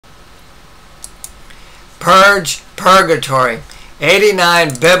Purge Purgatory.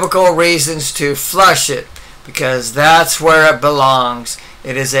 89 biblical reasons to flush it, because that's where it belongs.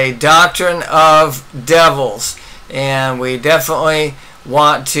 It is a doctrine of devils, and we definitely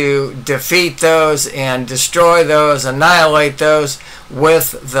want to defeat those and destroy those, annihilate those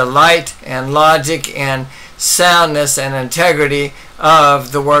with the light and logic and soundness and integrity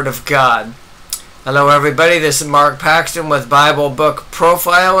of the Word of God. Hello everybody, this is Mark Paxton with Bible Book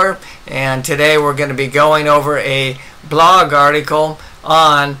Profiler, and today we're going to be going over a blog article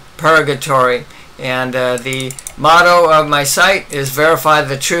on purgatory. And the motto of my site is verify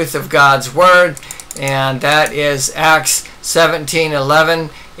the truth of God's Word, and that is Acts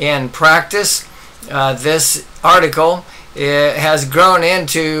 17:11 in practice. This article has grown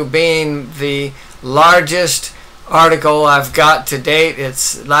into being the largest article I've got to date.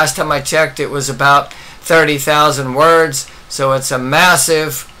 It's last time I checked it was about 30,000 words, so it's a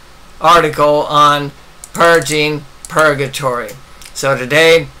massive article on purging purgatory. So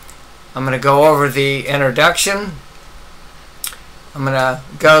today I'm going to go over the introduction. I'm going to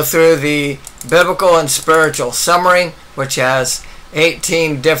go through the biblical and spiritual summary, which has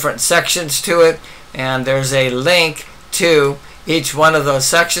 18 different sections to it, and there's a link to each one of those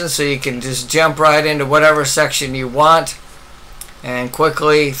sections, so you can just jump right into whatever section you want and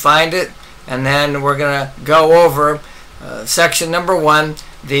quickly find it. And then we're going to go over section number 1,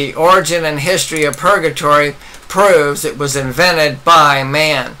 the origin and history of purgatory proves it was invented by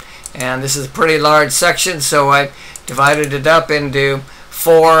man. And this is a pretty large section, so I divided it up into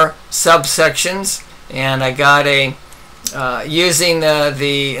 4 subsections, and I got a using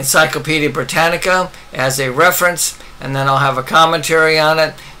the Encyclopedia Britannica as a reference, and then I'll have a commentary on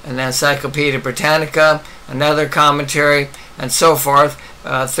it, and then Encyclopedia Britannica, another commentary, and so forth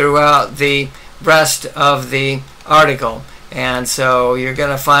throughout the rest of the article. And so you're going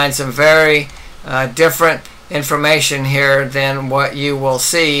to find some very different information here than what you will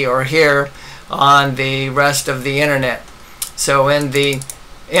see or hear on the rest of the internet. So in the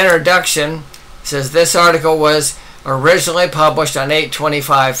introduction, it says this article was originally published on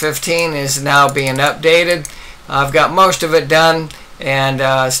 8/25/15 and is now being updated. I've got most of it done,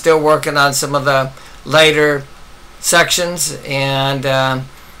 and still working on some of the later sections, and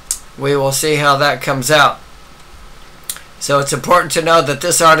we will see how that comes out. So it's important to know that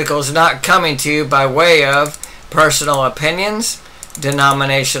this article is not coming to you by way of personal opinions,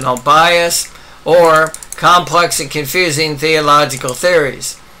 denominational bias, or complex and confusing theological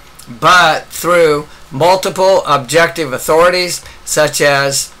theories, but through multiple objective authorities such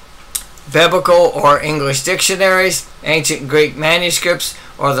as biblical or English dictionaries, ancient Greek manuscripts,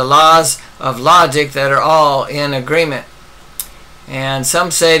 or the laws of logic that are all in agreement. And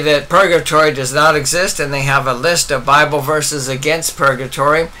some say that purgatory does not exist, and they have a list of Bible verses against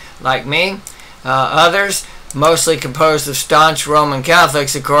purgatory, like me. Others, mostly composed of staunch Roman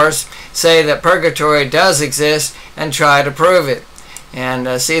Catholics, of course, say that purgatory does exist and try to prove it.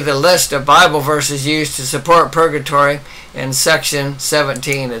 And see the list of Bible verses used to support purgatory in section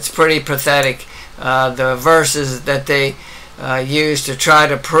 17. It's pretty pathetic, the verses that they use to try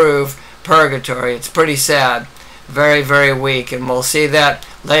to prove purgatory. It's pretty sad. Very, very weak, and we'll see that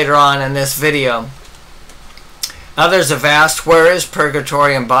later on in this video. Others have asked, where is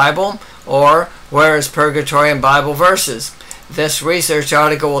purgatory in Bible? Or where is purgatory in Bible verses? This research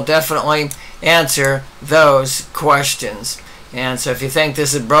article will definitely answer those questions. And so if you think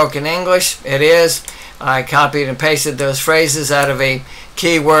this is broken English, it is. I copied and pasted those phrases out of a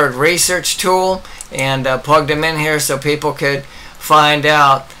keyword research tool and plugged them in here so people could find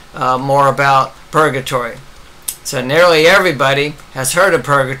out more about purgatory. So nearly everybody has heard of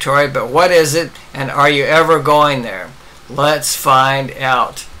purgatory, but what is it, and are you ever going there? Let's find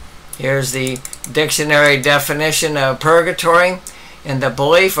out. Here's the dictionary definition of purgatory. In the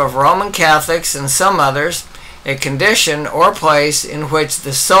belief of Roman Catholics and some others, a condition or place in which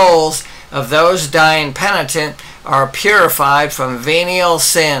the souls of those dying penitent are purified from venial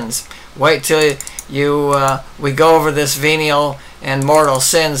sins. Wait till we go over this venial and mortal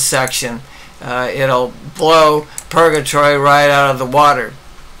sins section. It'll blow purgatory right out of the water.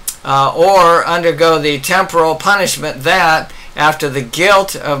 Or undergo the temporal punishment that, after the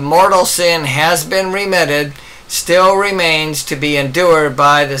guilt of mortal sin has been remitted, still remains to be endured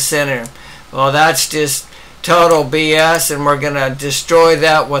by the sinner. Well, that's just total BS, and we're going to destroy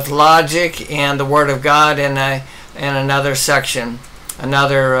that with logic and the Word of God in another section,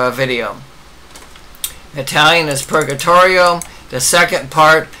 another video. Italian is Purgatorio, the second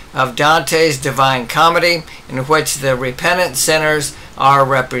part of Dante's Divine Comedy, in which the repentant sinners are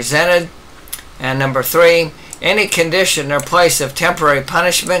represented. And number 3, any condition or place of temporary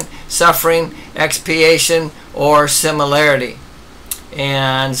punishment, suffering, expiation, or similarity.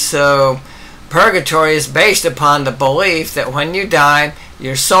 And so purgatory is based upon the belief that when you die,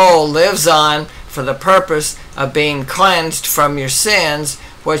 your soul lives on for the purpose of being cleansed from your sins,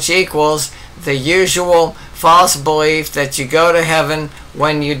 which equals the usual false belief that you go to heaven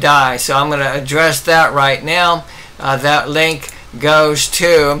when you die. So I'm going to address that right now. That link goes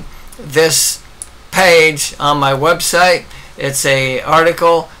to this page on my website. It's an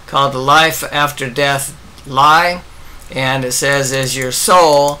article called The Life After Death Lie, and it says, is your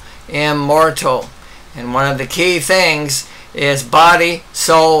soul immortal? And one of the key things is body,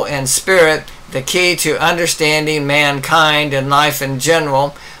 soul, and spirit, the key to understanding mankind and life in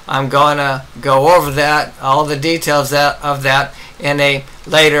general. I'm going to go over that, all the details of that in a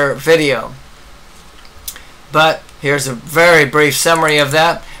later video. But here's a very brief summary of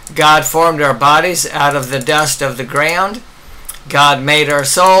that. God formed our bodies out of the dust of the ground. God made our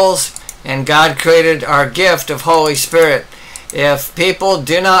souls, and God created our gift of Holy Spirit. If people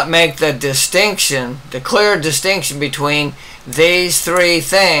do not make the distinction, the clear distinction between these three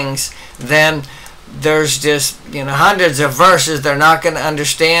things, then there's just hundreds of verses they're not going to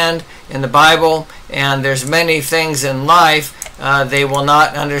understand in the Bible, and there's many things in life they will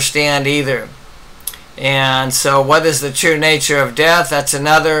not understand either. And so what is the true nature of death? That's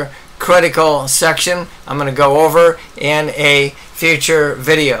another critical section I'm going to go over in a future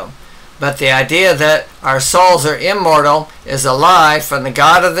video. But the idea that our souls are immortal is a lie from the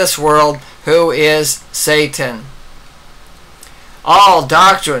God of this world, who is Satan. All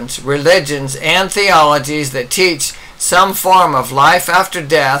doctrines, religions, and theologies that teach some form of life after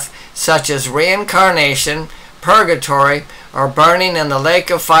death, such as reincarnation, purgatory, or burning in the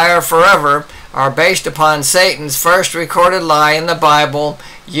lake of fire forever, are based upon Satan's first recorded lie in the Bible,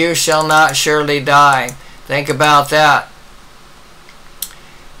 you shall not surely die. Think about that.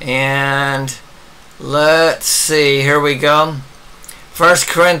 And let's see, here we go. 1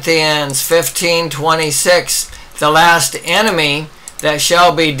 Corinthians 15:26, the last enemy that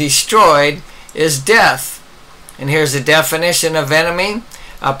shall be destroyed is death. And here's a definition of enemy: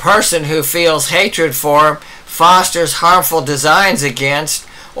 a person who feels hatred for, fosters harmful designs against,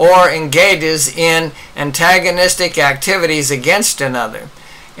 or engages in antagonistic activities against another,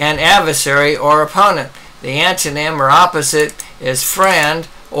 an adversary or opponent. The antonym or opposite is friend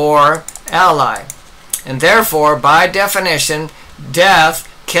or ally. And therefore, by definition, death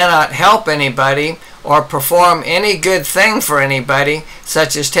cannot help anybody or perform any good thing for anybody,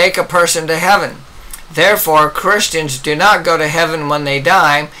 such as take a person to heaven. Therefore, Christians do not go to heaven when they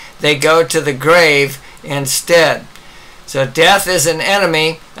die, they go to the grave instead. So death is an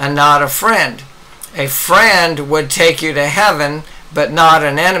enemy and not a friend. A friend would take you to heaven, but not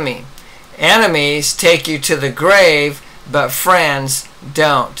an enemy. Enemies take you to the grave, but friends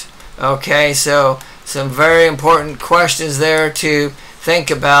don't. Okay, so some very important questions there to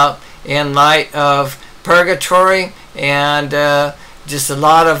think about in light of purgatory and just a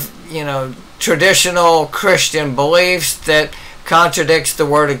lot of traditional Christian beliefs that contradicts the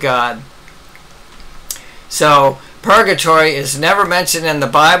Word of God. So purgatory is never mentioned in the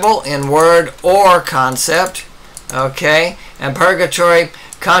Bible in word or concept. Okay, and purgatory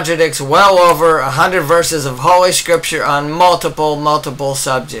contradicts well over 100 verses of Holy Scripture on multiple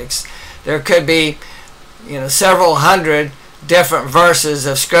subjects. There could be several hundred different verses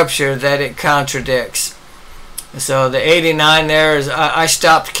of Scripture that it contradicts. So the 89 there is, I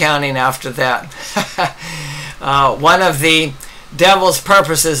stopped counting after that. One of the devil's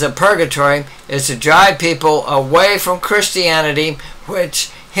purposes of purgatory is to drive people away from Christianity, which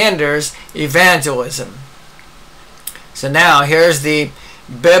hinders evangelism. So now here's the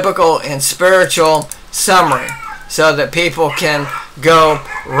biblical and spiritual summary, so that people can go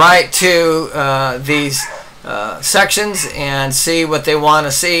right to these sections and see what they want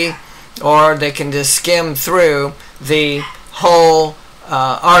to see, or they can just skim through the whole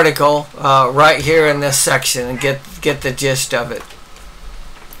article right here in this section and get the gist of it.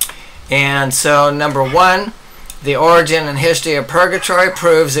 And so number one, the origin and history of purgatory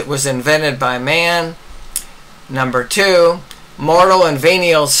proves it was invented by man. Number two, mortal and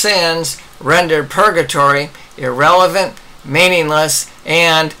venial sins rendered purgatory irrelevant, meaningless,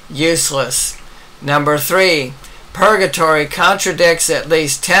 and useless. Number three, purgatory contradicts at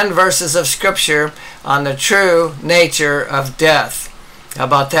least 10 verses of Scripture on the true nature of death. How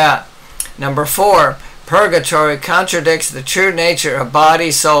about that? Number four, purgatory contradicts the true nature of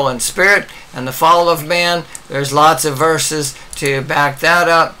body, soul, and spirit and the fall of man. There's lots of verses to back that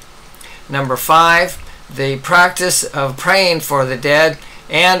up. Number five, the practice of praying for the dead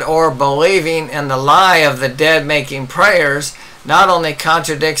and or believing in the lie of the dead making prayers not only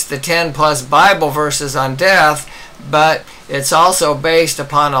contradicts the 10 plus Bible verses on death, but it's also based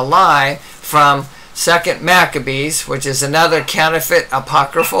upon a lie from 2nd Maccabees, which is another counterfeit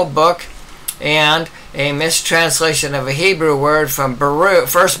apocryphal book, and a mistranslation of a Hebrew word from Baruch,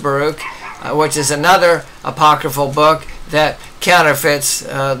 1st Baruch, which is another apocryphal book that counterfeits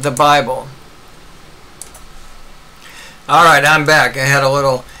the Bible. Alright, I'm back. I had a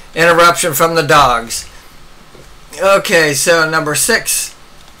little interruption from the dogs. Okay, so number 6.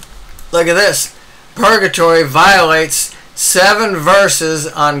 Look at this. Purgatory violates 7 verses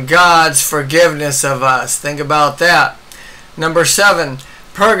on God's forgiveness of us. Think about that. Number 7.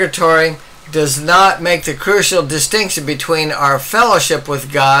 Purgatory does not make the crucial distinction between our fellowship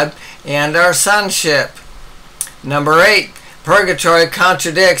with God and our sonship. Number 8. Purgatory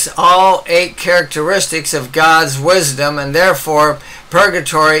contradicts all 8 characteristics of God's wisdom, and therefore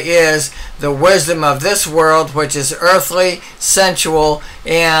purgatory is the wisdom of this world, which is earthly, sensual,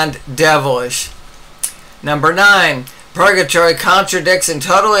 and devilish. Number 9. Purgatory contradicts and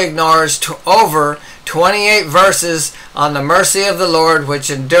totally ignores over 28 verses on the mercy of the Lord,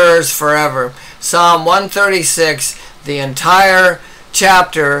 which endures forever. Psalm 136, the entire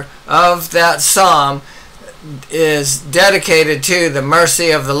chapter of that psalm is dedicated to the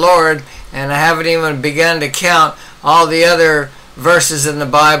mercy of the Lord, and I haven't even begun to count all the other verses in the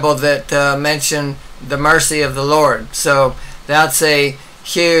Bible that mention the mercy of the Lord. So that's a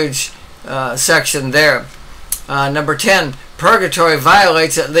huge section there. Number 10, purgatory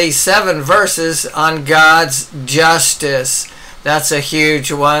violates at least 7 verses on God's justice. That's a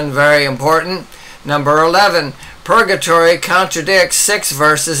huge one, very important. Number 11, purgatory contradicts 6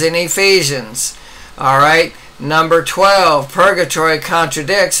 verses in Ephesians. Alright, number 12, purgatory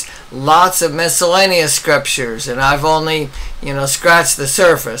contradicts lots of miscellaneous scriptures, and I've only, scratched the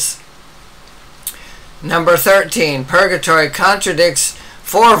surface. Number 13, purgatory contradicts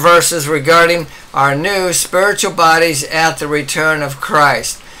 4 verses regarding our new spiritual bodies at the return of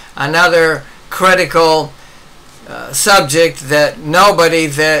Christ. Another critical subject that nobody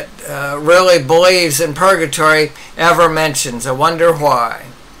that really believes in purgatory ever mentions. I wonder why.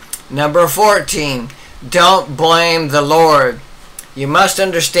 Number 14, don't blame the Lord. You must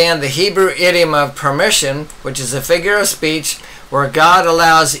understand the Hebrew idiom of permission, which is a figure of speech where God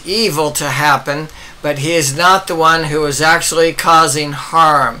allows evil to happen, but he is not the one who is actually causing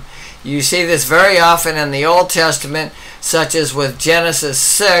harm. You see this very often in the Old Testament, such as with Genesis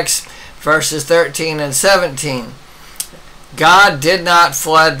 6, verses 13 and 17. God did not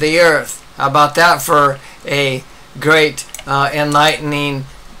flood the earth. How about that for a great enlightening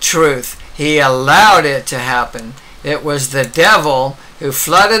truth? He allowed it to happen. It was the devil who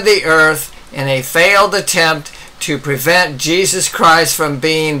flooded the earth in a failed attempt to prevent Jesus Christ from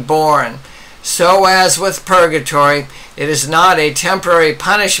being born. So as with purgatory, it is not a temporary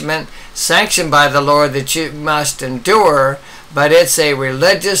punishment sanctioned by the Lord that you must endure, but it's a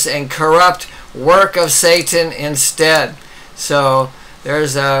religious and corrupt work of Satan instead. So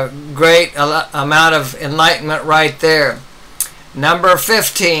there's a great amount of enlightenment right there. Number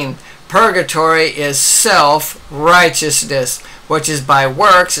 15, purgatory is self-righteousness, which is by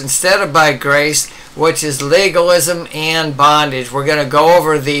works instead of by grace, which is legalism and bondage. We're going to go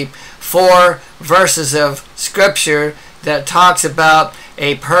over the 4 verses of Scripture that talks about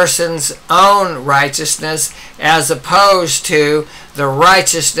a person's own righteousness as opposed to the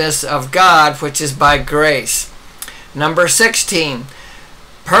righteousness of God, which is by grace. Number 16,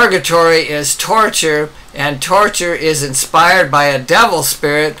 purgatory is torture, and torture is inspired by a devil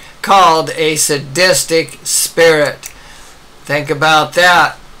spirit called a sadistic spirit. Think about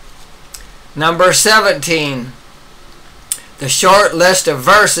that. Number 17, the short list of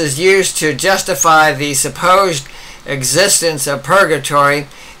verses used to justify the supposed existence of purgatory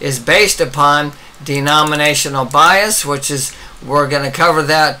is based upon denominational bias, which is, we're going to cover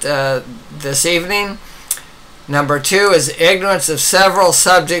that this evening. Number 2 is ignorance of several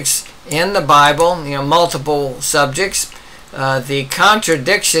subjects in the Bible, multiple subjects. The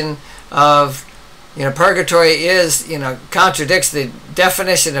contradiction of, purgatory is, contradicts the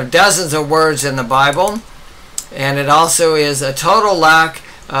definition of dozens of words in the Bible. And it also is a total lack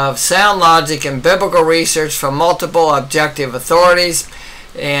of sound logic and biblical research from multiple objective authorities.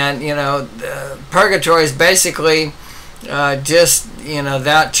 And, purgatory is basically just,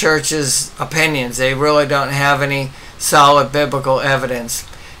 that church's opinions. They really don't have any solid biblical evidence.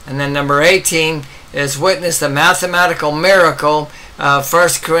 And then number 18 is witness the mathematical miracle of 1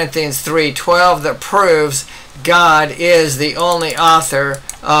 Corinthians 3:12 that proves God is the only author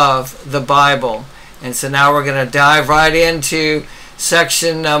of the Bible. And so now we're going to dive right into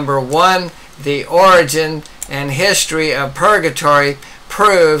section number 1, the origin and history of purgatory,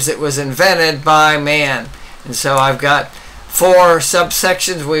 proves it was invented by man. And so I've got 4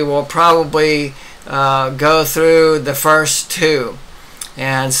 subsections. We will probably go through the first 2.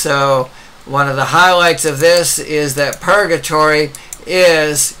 And so one of the highlights of this is that purgatory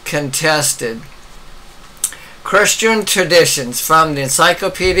is contested. Christian traditions from the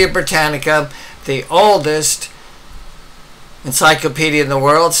Encyclopedia Britannica, the oldest encyclopedia in the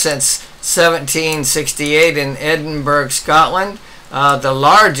world since 1768 in Edinburgh, Scotland, the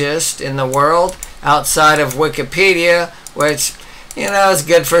largest in the world outside of Wikipedia, which, you know, is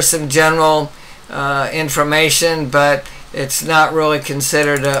good for some general information, but it's not really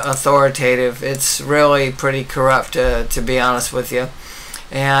considered authoritative. It's really pretty corrupt, to be honest with you.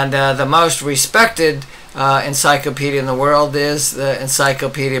 And the most respected encyclopedia in the world is the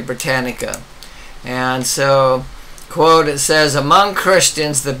Encyclopedia Britannica. And so, quote, it says, among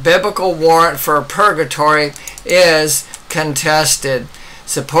Christians, the biblical warrant for purgatory is contested.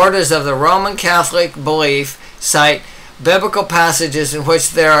 Supporters of the Roman Catholic belief cite biblical passages in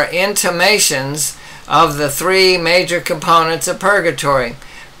which there are intimations of the 3 major components of purgatory: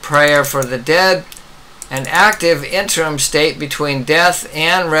 prayer for the dead, an active interim state between death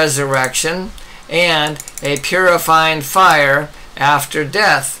and resurrection, and a purifying fire after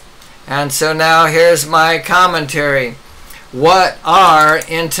death. And so now here's my commentary. What are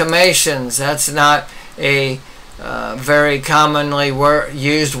intimations? That's not a very commonly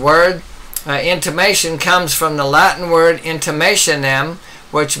used word. Intimation comes from the Latin word intimationem,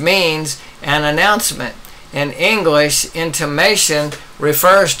 which means an announcement. In English, intimation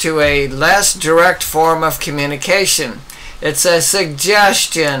refers to a less direct form of communication. It's a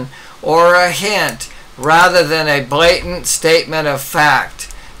suggestion or a hint rather than a blatant statement of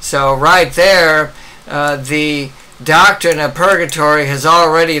fact. So right there, the doctrine of purgatory has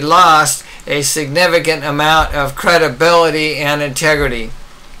already lost a significant amount of credibility and integrity.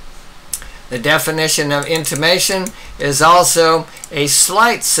 The definition of intimation is also a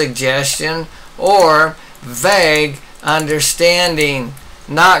slight suggestion or vague understanding.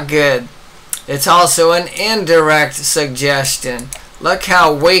 Not good. It's also an indirect suggestion. Look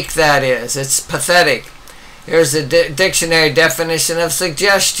how weak that is. It's pathetic. Here's the dictionary definition of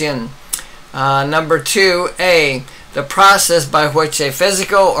suggestion. Number 2A, the process by which a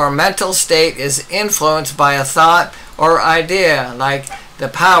physical or mental state is influenced by a thought or idea, like the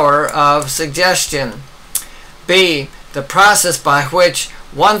power of suggestion. B, the process by which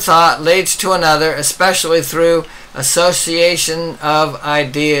one thought leads to another, especially through association of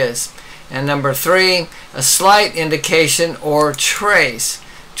ideas. And number 3, a slight indication or trace.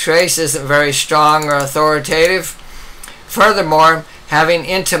 Trace isn't very strong or authoritative. Furthermore, having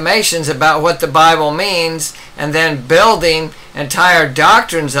intimations about what the Bible means and then building entire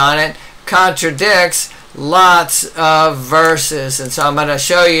doctrines on it contradicts lots of verses. And so I'm going to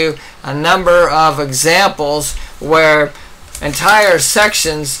show you a number of examples where entire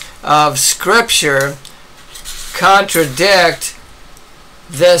sections of Scripture contradict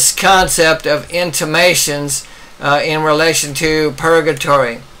this concept of intimations in relation to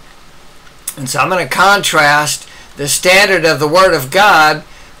purgatory. And so I'm going to contrast the standard of the Word of God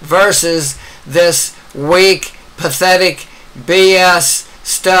versus this weak, pathetic BS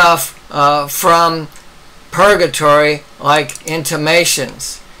stuff from purgatory, like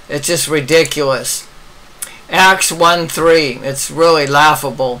intimations. It's just ridiculous. Acts 1:3, it's really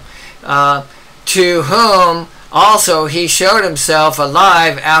laughable. To whom also he showed himself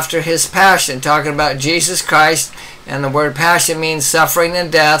alive after his passion, talking about Jesus Christ, and the word passion means suffering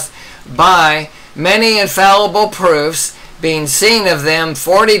and death, by many infallible proofs, being seen of them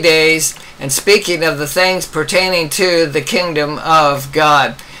 40 days, and speaking of the things pertaining to the kingdom of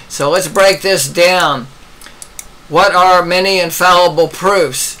God. So let's break this down. What are many infallible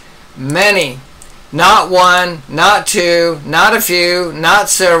proofs? Many. Not one, not two, not a few, not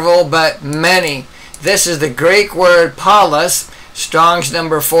several, but many. This is the Greek word paulus, Strong's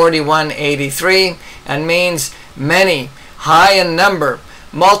number 4183, and means many, high in number,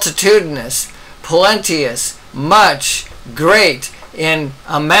 multitudinous, plenteous, much, great in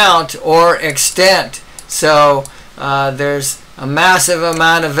amount or extent. So there's a massive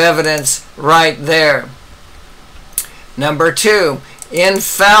amount of evidence right there. Number 2,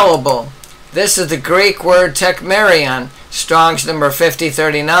 infallible. This is the Greek word tekmerion, Strong's number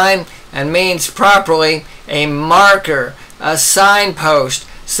 5039, and means properly a marker, a signpost,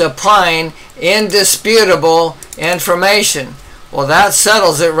 supplying indisputable information. Well, that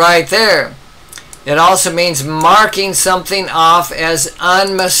settles it right there. It also means marking something off as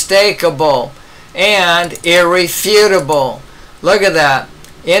unmistakable and irrefutable, Look at that.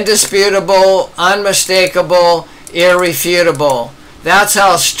 Indisputable, unmistakable, irrefutable. That's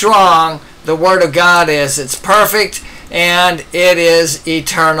how strong the Word of God is. It's perfect and it is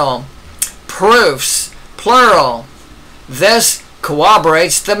eternal. Proofs, plural. This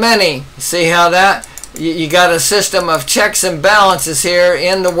corroborates the many. See how that? You got a system of checks and balances here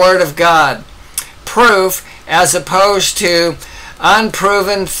in the Word of God. Proof as opposed to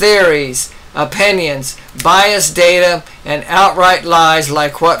unproven theories, opinions, biased data, and outright lies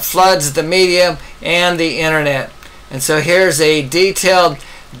like what floods the media and the internet. And so here's a detailed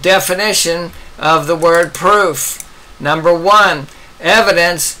definition of the word proof. Number one,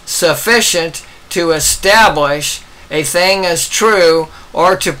 evidence sufficient to establish a thing as true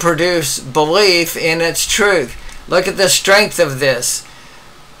or to produce belief in its truth. Look at the strength of this.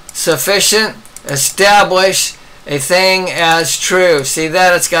 Sufficient, establish a thing as true. See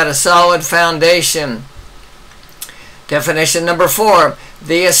that? It's got a solid foundation. Definition number 4,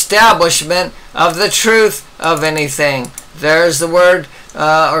 the establishment of the truth of anything. There's the word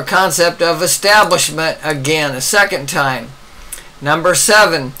or concept of establishment again, a second time. Number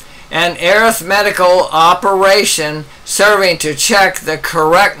 7, an arithmetical operation serving to check the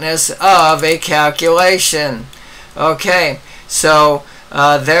correctness of a calculation. Okay, so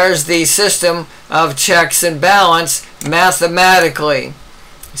there's the system of checks and balance mathematically.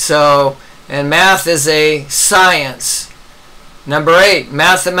 So, and math is a science. Number 8,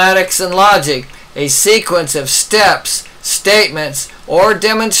 mathematics and logic, a sequence of steps, statements, or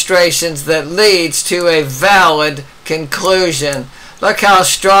demonstrations that leads to a valid conclusion. Look how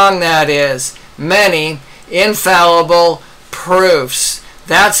strong that is. Many infallible proofs.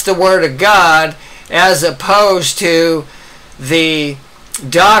 That's the Word of God, as opposed to the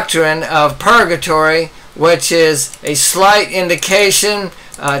doctrine of purgatory, which is a slight indication,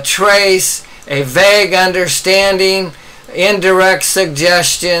 a trace, a vague understanding, indirect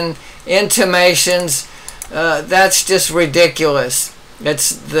suggestion, intimations. That's just ridiculous.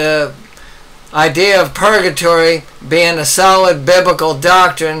 It's the idea of purgatory being a solid biblical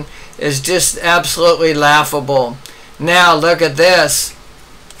doctrine is just absolutely laughable. Now look at this.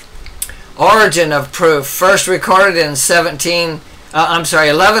 Origin of proof, first recorded in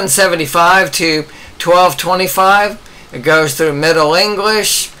 1175 to 1225. It goes through Middle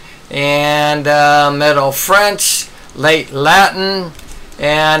English and Middle French, late Latin,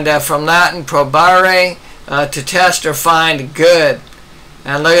 and from Latin probare, to test or find good.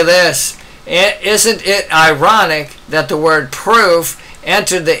 And look at this. Isn't it ironic that the word proof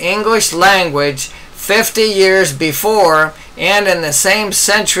entered the English language 50 years before and in the same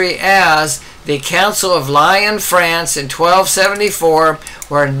century as the Council of Lyon, France in 1274,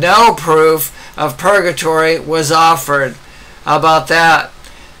 where no proof of purgatory was offered? How about that?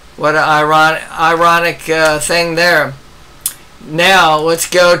 What an ironic thing there. Now let's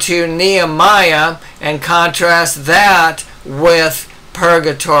go to Nehemiah and contrast that with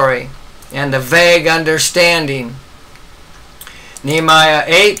purgatory and the vague understanding. Nehemiah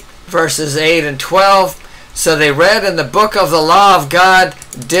 8 verses 8 and 12. So they read in the book of the law of God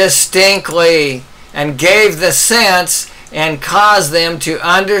distinctly and gave the sense and caused them to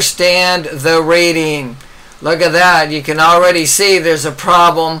understand the reading. Look at that. You can already see there's a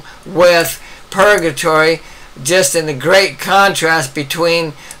problem with purgatory, just in the great contrast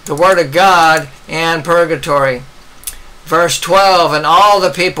between the Word of God and purgatory. Verse 12, and all the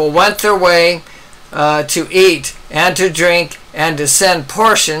people went their way to eat and to drink and to send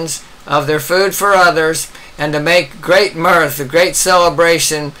portions of their food for others and to make great mirth, a great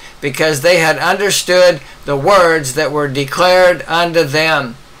celebration, because they had understood the words that were declared unto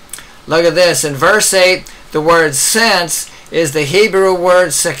them. Look at this. In verse 8, the word sense is the Hebrew word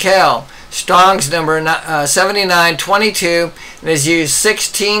sekel. Strong's number 7922, and is used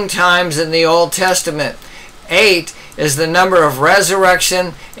 16 times in the Old Testament. 8 is the number of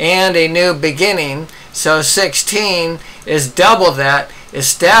resurrection and a new beginning, so 16 is double that,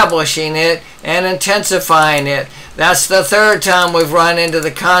 establishing it and intensifying it. That's the third time we've run into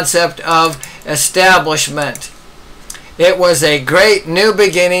the concept of establishment. It was a great new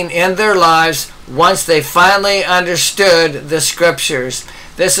beginning in their lives once they finally understood the Scriptures.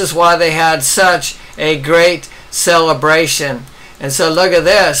 This is why they had such a great celebration. And so look at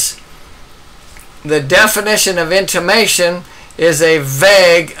this. The definition of intimation is a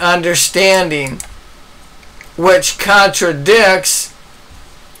vague understanding, which contradicts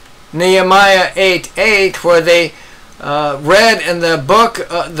Nehemiah 8:8, where they read in the book,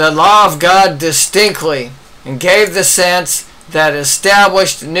 the law of God distinctly, and gave the sense that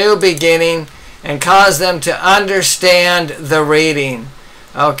established new beginning and caused them to understand the reading.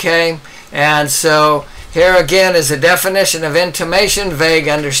 Okay, and so Here again is a definition of intimation, vague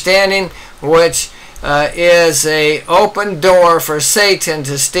understanding, which is an open door for Satan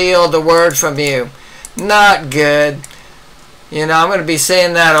to steal the word from you. Not good. You know, I'm going to be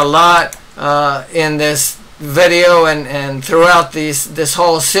saying that a lot in this video and throughout this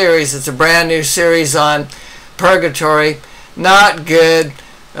whole series. It's a brand new series on purgatory. Not good.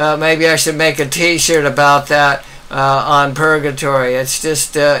 Maybe I should make a t-shirt about that on purgatory. It's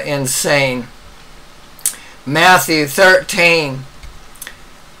just insane. Matthew 13.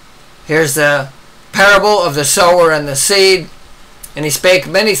 Here's the parable of the sower and the seed. And he spake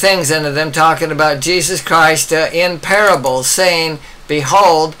many things unto them, talking about Jesus Christ in parables, saying,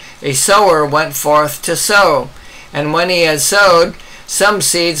 Behold, a sower went forth to sow. And when he had sowed, some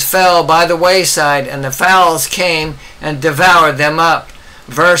seeds fell by the wayside, and the fowls came and devoured them up.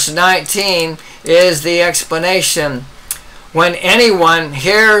 Verse 19 is the explanation. When anyone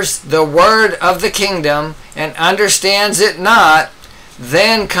hears the word of the kingdom and understands it not,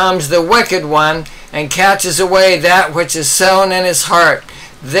 then comes the wicked one and catches away that which is sown in his heart.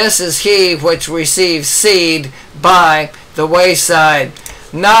 This is he which receives seed by the wayside.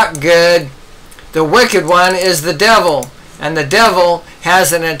 Not good. The wicked one is the devil, and the devil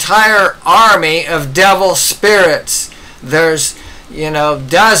has an entire army of devil spirits. There's, you know,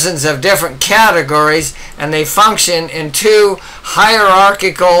 dozens of different categories, and they function in two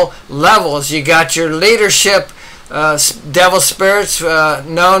hierarchical levels. You got your leadership devil spirits,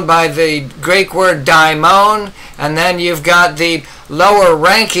 known by the Greek word daimon, and then you've got the lower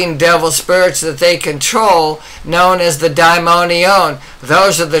ranking devil spirits that they control, known as the daimonion.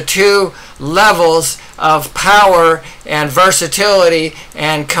 Those are the two levels of power and versatility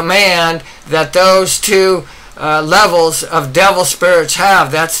and command that those two levels of devil spirits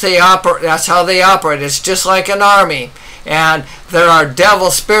have. That's how they operate. It's just like an army. And there are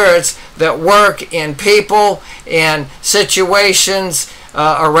devil spirits that work in people, in situations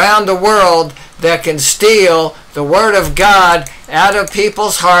around the world, that can steal the word of God out of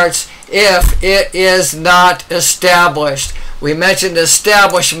people's hearts if it is not established. We mentioned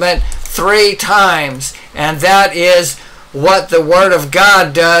establishment 3 times, and that is what the word of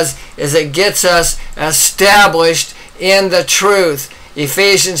God does, is it gets us established in the truth.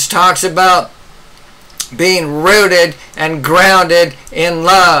 Ephesians talks about being rooted and grounded in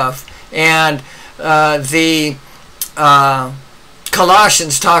love, and the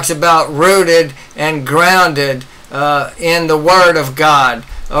Colossians talks about rooted and grounded in the Word of God.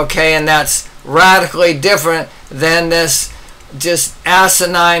 Okay, and that's radically different than this just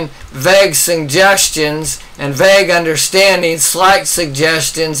asinine, vague suggestions and vague understandings, slight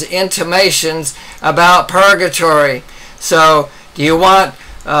suggestions, intimations about purgatory. So, do you want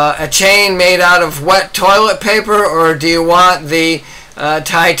a chain made out of wet toilet paper, or do you want the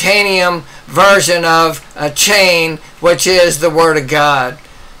titanium version of a chain, which is the Word of God?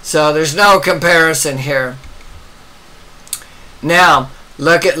 So there's no comparison here. Now,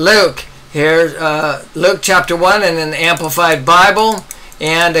 look at Luke. Here, Luke chapter 1 in an Amplified Bible.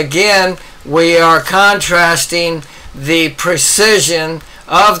 And again, we are contrasting the precision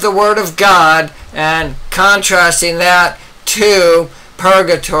of the Word of God and contrasting that to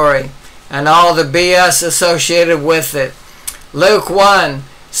purgatory and all the BS associated with it. Luke 1,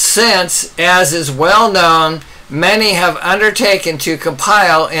 since, as is well known, many have undertaken to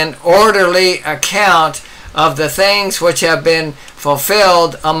compile an orderly account of the things which have been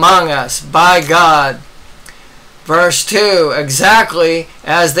fulfilled among us by God. Verse 2, exactly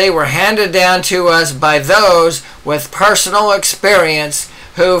as they were handed down to us by those with personal experience,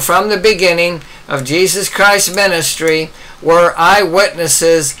 who from the beginning of Jesus Christ's ministry were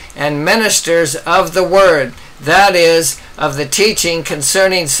eyewitnesses and ministers of the Word, that is, of the teaching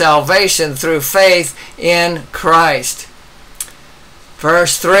concerning salvation through faith in Christ.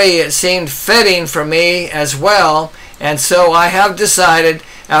 Verse 3, it seemed fitting for me as well, and so I have decided,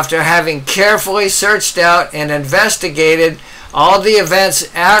 after having carefully searched out and investigated all the events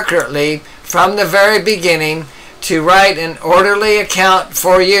accurately from the very beginning, to write an orderly account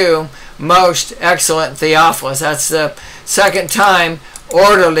for you, most excellent Theophilus. That's the second time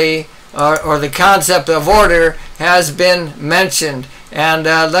orderly, or the concept of order, has been mentioned. And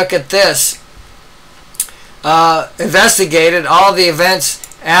look at this. Investigated all the events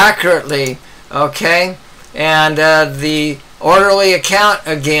accurately. Okay? And the orderly account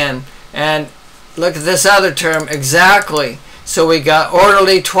again. And look at this other term, exactly. So we got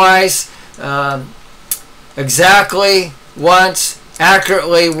orderly twice, exactly once,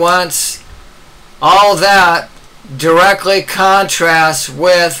 accurately once. All that directly contrasts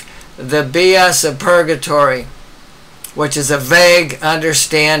with the BS of purgatory, which is a vague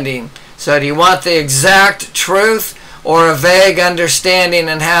understanding. So do you want the exact truth or a vague understanding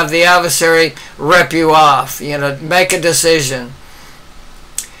and have the adversary rip you off? Make a decision.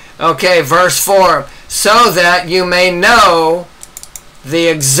 Okay, verse 4. So that you may know the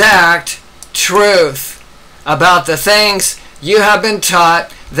exact truth about the things you have been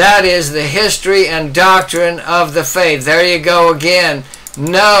taught, that is the history and doctrine of the faith. There you go again.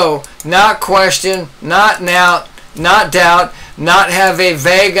 Know, not question, not doubt, not have a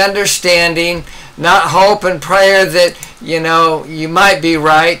vague understanding, not hope and prayer that you might be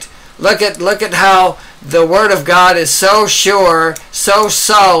right. Look at how the Word of God is so sure, so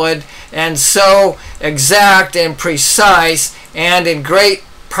solid, and so exact and precise and in great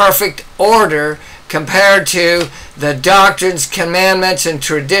perfect order compared to the doctrines, commandments, and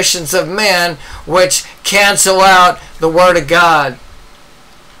traditions of men, which cancel out the Word of God.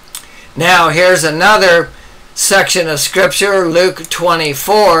 Now here's another section of Scripture, Luke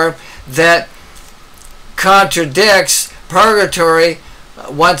 24, that contradicts purgatory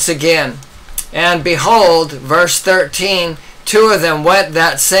once again. And behold, verse 13, 2 of them went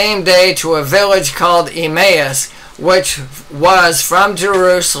that same day to a village called Emmaus, which was from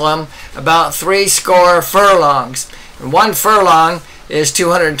Jerusalem about 80 furlongs. And 1 furlong is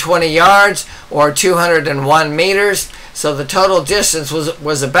 220 yards or 201 meters. So the total distance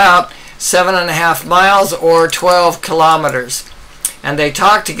was about 7.5 miles or 12 kilometers. And they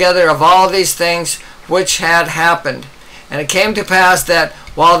talked together of all these things which had happened. And it came to pass that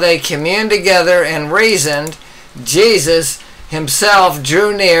while they communed together and reasoned, Jesus himself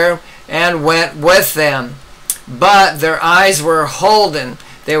drew near and went with them. But their eyes were holden.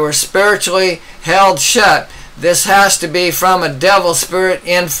 They were spiritually held shut. This has to be from a devil spirit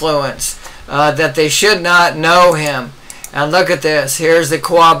influence, that they should not know him. And look at this. Here's the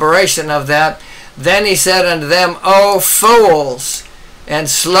corroboration of that. Then he said unto them, O fools, and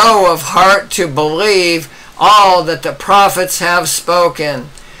slow of heart to believe all that the prophets have spoken.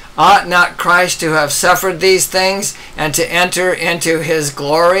 Ought not Christ to have suffered these things and to enter into his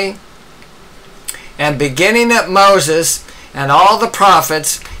glory? And beginning at Moses and all the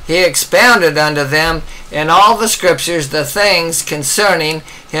prophets, he expounded unto them in all the scriptures the things concerning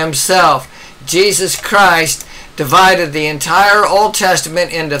himself. Jesus Christ divided the entire Old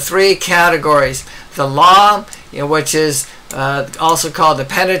Testament into 3 categories. The law, which is also called the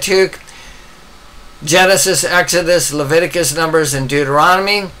Pentateuch, Genesis, Exodus, Leviticus, Numbers, and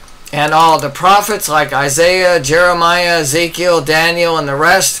Deuteronomy, and all the prophets like Isaiah, Jeremiah, Ezekiel, Daniel, and the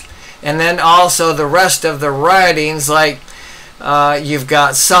rest. And then also the rest of the writings, like you've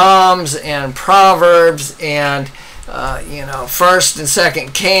got Psalms and Proverbs and First and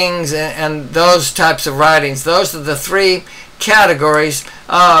Second Kings and those types of writings. Those are the 3 categories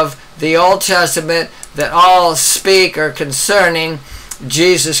of the Old Testament that all speak or concerning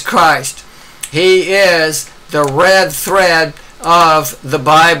Jesus Christ. He is the red thread of the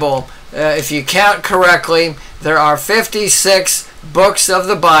Bible. If you count correctly, there are 56 books of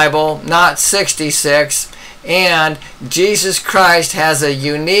the Bible, not 66, and Jesus Christ has a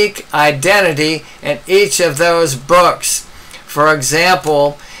unique identity in each of those books. For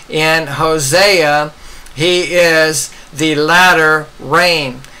example, in Hosea, he is the latter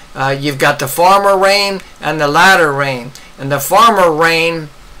rain. You've got the former rain and the latter rain. And the former rain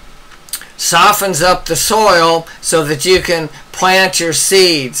softens up the soil so that you can plant your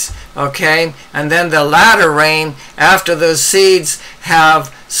seeds, okay? And then the latter rain, after those seeds have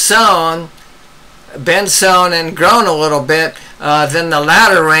been sown and grown a little bit, then the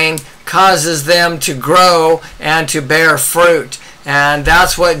latter rain causes them to grow and to bear fruit. And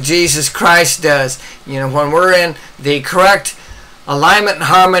that's what Jesus Christ does. When we're in the correct alignment and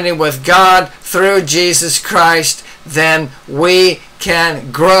harmony with God through Jesus Christ, then we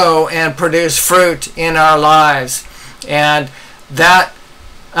can grow and produce fruit in our lives. And that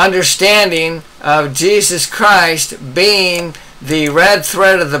understanding of Jesus Christ being the red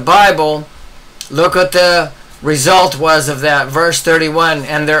thread of the Bible, look what the result was of that. Verse 31,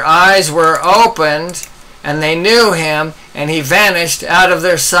 and their eyes were opened, and they knew him, and he vanished out of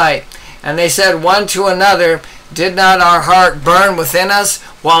their sight. And they said one to another, did not our heart burn within us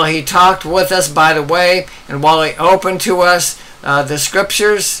while he talked with us by the way, and while he opened to us the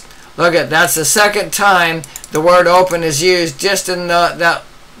scriptures? Look at, that's the second time the word open is used, just in that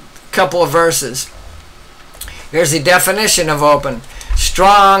couple of verses. Here's the definition of open.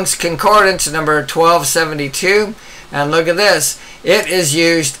 Strong's Concordance, number 1272. And look at this. It is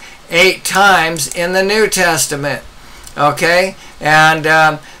used 8 times in the New Testament. Okay? And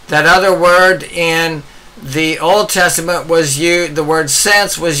that other word in the Old Testament was used, the word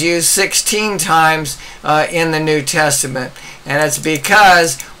since was used 16 times in the New Testament. And it's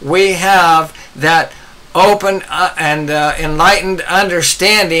because we have that open and enlightened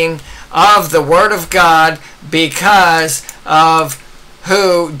understanding of the Word of God because of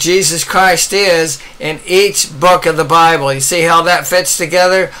who Jesus Christ is in each book of the Bible. You see how that fits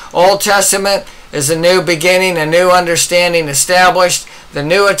together? Old Testament is a new beginning, a new understanding established. The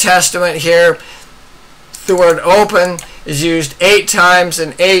New Testament here, the word open is used 8 times,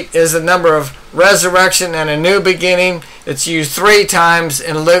 and 8 is the number of resurrection and a new beginning. It's used 3 times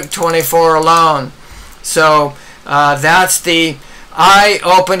in Luke 24 alone. So that's the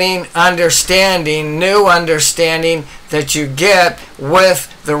eye-opening understanding, new understanding that you get with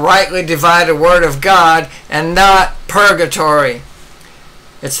the rightly divided Word of God, and not purgatory.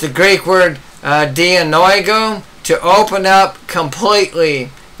 It's the Greek word dianoigo, to open up completely.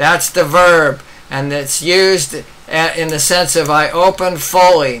 That's the verb, and it's used in the sense of I open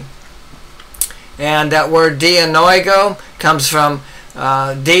fully. And that word dianoigo comes from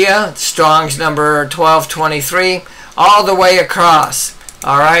dia, Strong's number 1223, all the way across.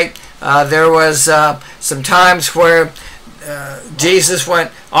 All right, there was some times where Jesus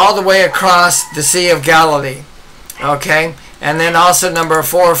went all the way across the Sea of Galilee. Okay, and then also number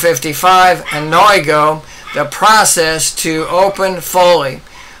 455, anoigo, the process to open fully,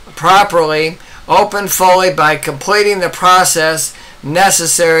 properly open fully by completing the process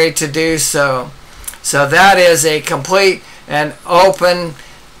necessary to do so. So that is a complete and opening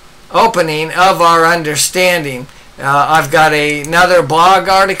of our understanding. I've got another blog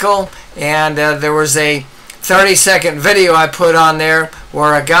article, and there was a 30-second video I put on there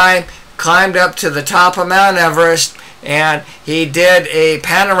where a guy climbed up to the top of Mount Everest, and he did a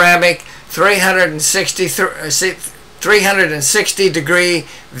panoramic 360 degree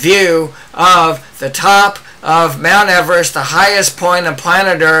view of the top of Mount Everest, the highest point on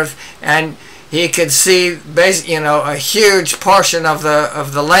planet Earth, and he could see a huge portion of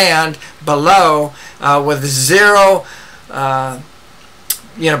the land below with zero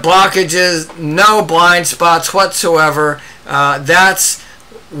blockages, no blind spots whatsoever. That's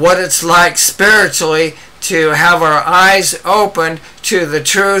what it's like spiritually to have our eyes opened to the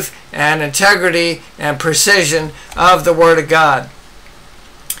truth and integrity and precision of the Word of God.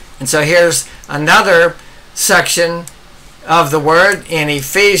 And so here's another section of the Word in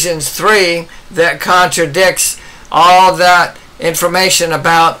Ephesians 3 that contradicts all that information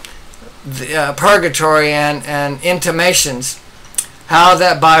about the, purgatory and intimations. How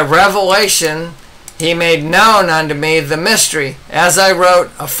that by revelation he made known unto me the mystery, as I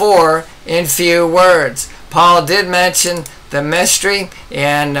wrote afore in few words. Paul did mention the mystery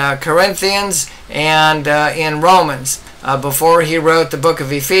in Corinthians and in Romans before he wrote the book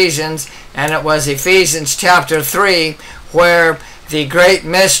of Ephesians, and it was Ephesians chapter 3 where the great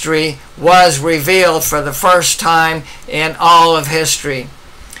mystery was revealed for the first time in all of history,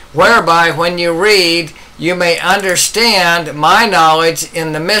 whereby when you read you may understand my knowledge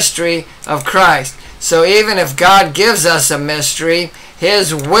in the mystery of Christ. So even if God gives us a mystery,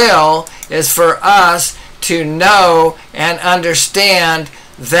 His will is for us to know and understand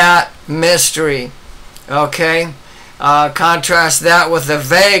that mystery. Okay? Contrast that with the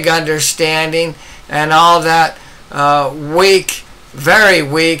vague understanding and all that weak, very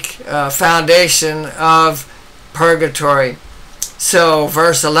weak foundation of purgatory. So,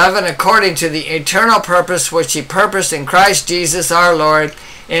 verse 11, according to the eternal purpose which He purposed in Christ Jesus our Lord,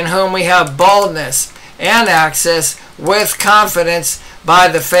 in whom we have boldness and access with confidence by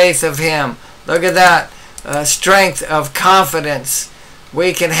the faith of Him. Look at that strength of confidence.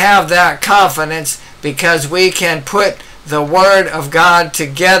 We can have that confidence because we can put the Word of God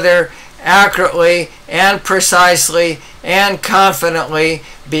together accurately and precisely and confidently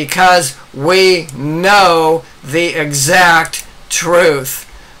because we know the exact truth.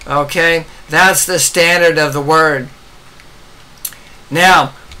 Okay? That's the standard of the Word.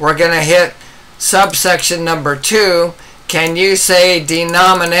 Now, we're going to hit subsection number 2. Can you say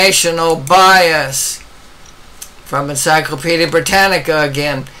denominational bias? From Encyclopedia Britannica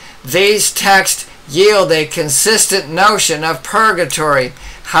again. These texts yield a consistent notion of purgatory.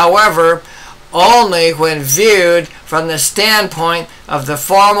 However, only when viewed from the standpoint of the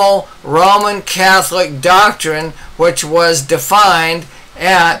formal Roman Catholic doctrine, which was defined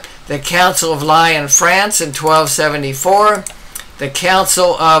at the Council of Lyon, France in 1274, the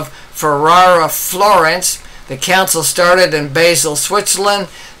Council of Ferrara, Florence. The council started in Basel, Switzerland,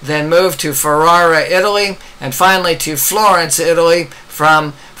 then moved to Ferrara, Italy, and finally to Florence, Italy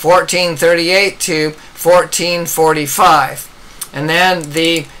from 1438 to 1445. And then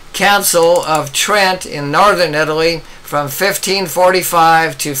the Council of Trent in northern Italy from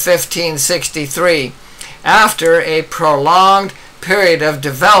 1545 to 1563, after a prolonged period of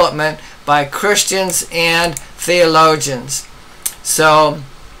development by Christians and theologians. So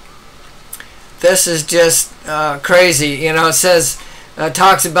this is just crazy. You know, it says,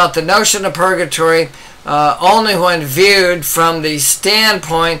 talks about the notion of purgatory only when viewed from the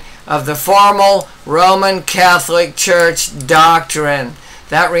standpoint of the formal Roman Catholic Church doctrine.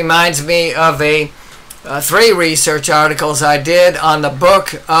 That reminds me of 3 research articles I did on the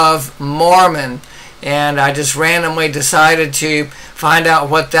Book of Mormon, and I just randomly decided to find out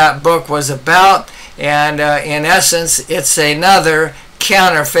what that book was about. And in essence, it's another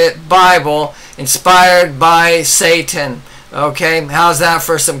counterfeit Bible inspired by Satan. Okay, how's that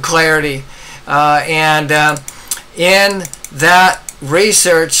for some clarity? In that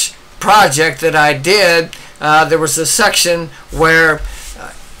research project that I did, there was a section where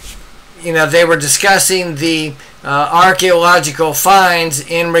they were discussing the archaeological finds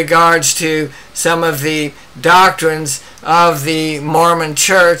in regards to some of the doctrines of the Mormon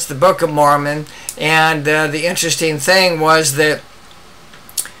Church, the Book of Mormon. And the interesting thing was that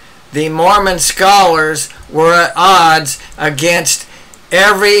the Mormon scholars were at odds against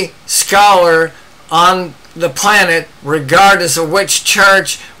every scholar on the planet, regardless of which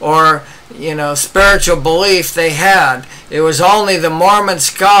church or spiritual belief they had. It was only the Mormon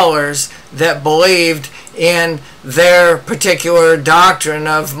scholars that believed in their particular doctrine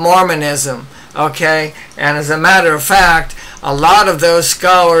of Mormonism. Okay, and as a matter of fact, a lot of those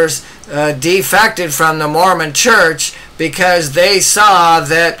scholars defected from the Mormon Church because they saw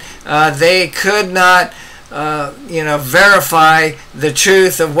that they could not verify the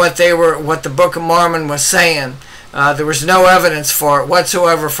truth of what the Book of Mormon was saying. There was no evidence for it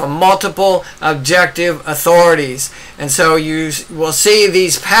whatsoever from multiple objective authorities. And so you will see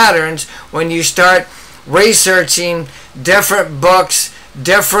these patterns when you start researching different books,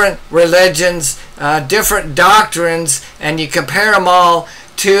 different religions, different doctrines, and you compare them all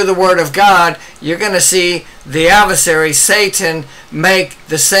to the Word of God. You're going to see the adversary, Satan, make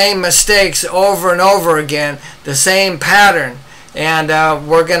the same mistakes over and over again, the same pattern. And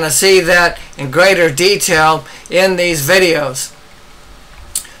we're going to see that in greater detail in these videos.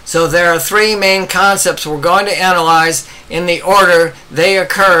 So there are 3 main concepts we're going to analyze in the order they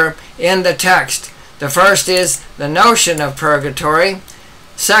occur in the text. The first is the notion of purgatory.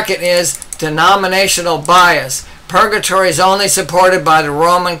 Second is denominational bias. Purgatory is only supported by the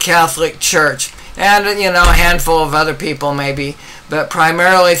Roman Catholic Church and a handful of other people maybe, but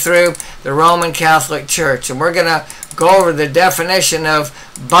primarily through the Roman Catholic Church. And we're going to go over the definition of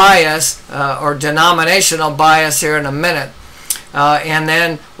bias or denominational bias here in a minute. And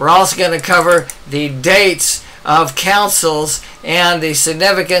then we're also going to cover the dates of councils and the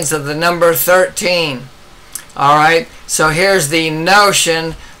significance of the number 13. Alright, so here's the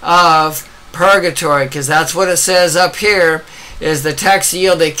notion of purgatory, because that's what it says up here, is the text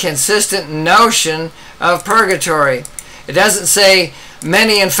yield a consistent notion of purgatory. It doesn't say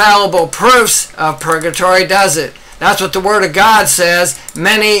many infallible proofs of purgatory, does it? That's what the Word of God says,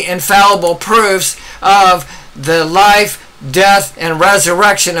 many infallible proofs of the life, death, and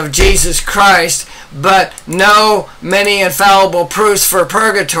resurrection of Jesus Christ, but no many infallible proofs for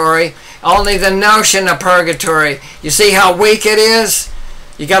purgatory, only the notion of purgatory. You see how weak it is?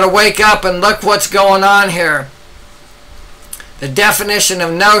 You got to wake up and look what's going on here. The definition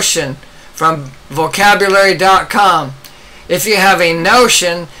of notion from Vocabulary.com. If you have a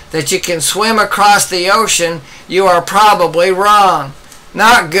notion that you can swim across the ocean, you are probably wrong.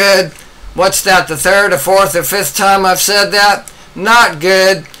 Not good. What's that, the 3rd or 4th or 5th time I've said that? Not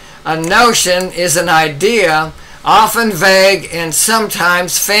good. A notion is an idea, often vague and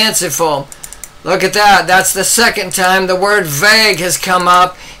sometimes fanciful. Look at that. That's the 2nd time the word vague has come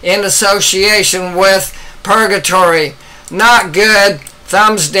up in association with purgatory. Not good.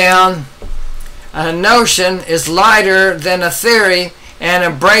 Thumbs down. A notion is lighter than a theory and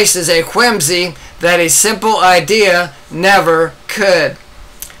embraces a whimsy that a simple idea never could.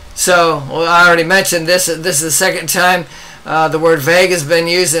 So, well, I already mentioned this. This is the 2nd time the word vague has been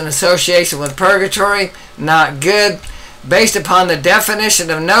used in association with purgatory. Not good. Based upon the definition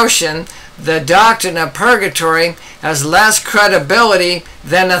of notion, the doctrine of purgatory has less credibility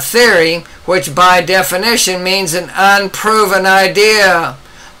than a theory, which by definition means an unproven idea.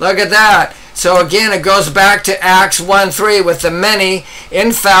 Look at that. So again, it goes back to Acts 1:3 with the many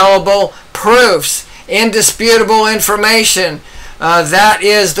infallible proofs, indisputable information. That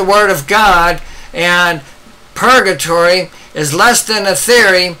is the Word of God, and purgatory is less than a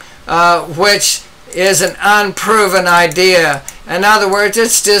theory, which is an unproven idea. In other words,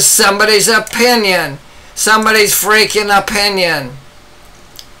 it's just somebody's opinion. Somebody's freaking opinion.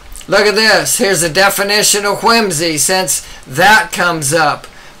 Look at this. Here's a definition of whimsy, since that comes up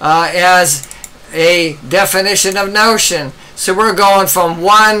as a definition of notion. So we're going from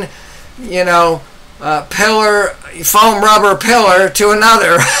one, pillar, foam rubber pillar to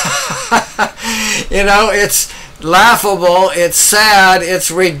another. It's laughable, it's sad,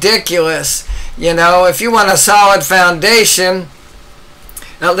 it's ridiculous. If you want a solid foundation,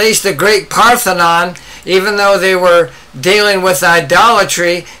 at least the Greek Parthenon, even though they were dealing with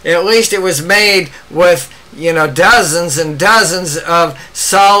idolatry, at least it was made with, dozens and dozens of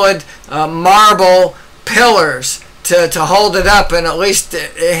solid marble pillars to hold it up, and at least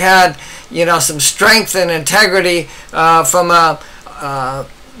it had, some strength and integrity from a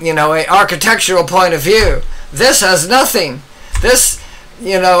architectural point of view. This has nothing. This,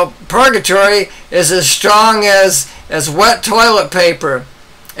 purgatory is as strong as wet toilet paper,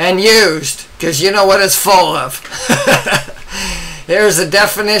 and used, because you know what it's full of. Here's a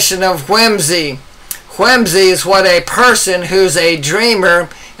definition of whimsy. Whimsy is what a person who's a dreamer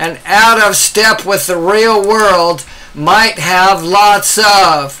and out of step with the real world might have lots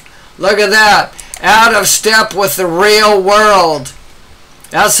of. Look at that. Out of step with the real world.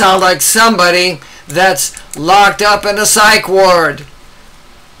 That sounds like somebody that's locked up in a psych ward.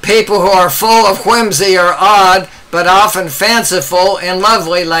 People who are full of whimsy are odd, but often fanciful and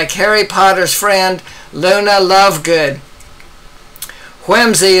lovely, like Harry Potter's friend Luna Lovegood.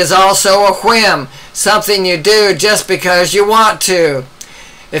 Whimsy is also a whim, something you do just because you want to.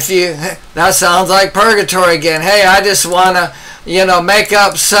 That sounds like purgatory again. Hey, I just want to, make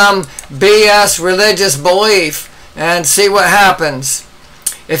up some BS religious belief and see what happens.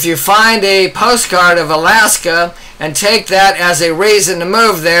 If you find a postcard of Alaska and take that as a reason to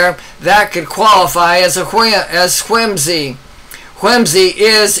move there, that could qualify as whimsy. Whimsy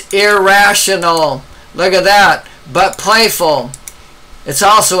is irrational. Look at that. But playful. It's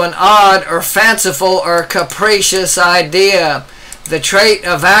also an odd or fanciful or capricious idea. The trait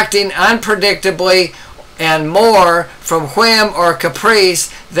of acting unpredictably and more from whim or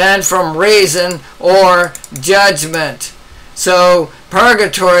caprice than from reason or judgment. So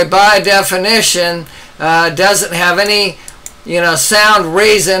purgatory, by definition, doesn't have any, sound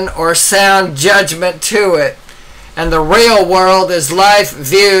reason or sound judgment to it. And the real world is life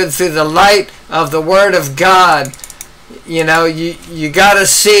viewed through the light of the Word of God. You got to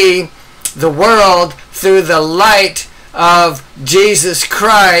see the world through the light of Jesus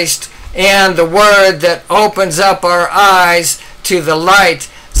Christ and the Word that opens up our eyes to the light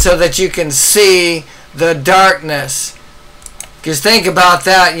so that you can see the darkness. Because think about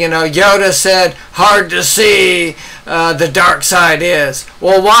that, Yoda said, hard to see the dark side is.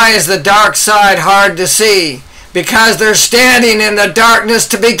 Well, why is the dark side hard to see? Because they're standing in the darkness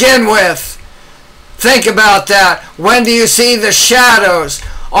to begin with. Think about that. When do you see the shadows?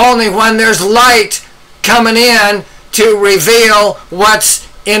 Only when there's light coming in to reveal what's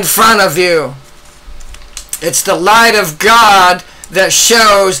in front of you. It's the light of God that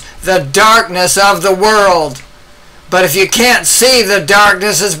shows the darkness of the world. But if you can't see the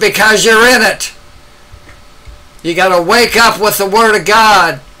darkness, it's because you're in it. You got to wake up with the Word of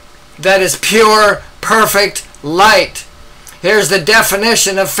God that is pure, perfect light. Here's the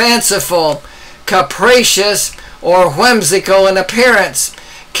definition of fanciful: capricious or whimsical in appearance,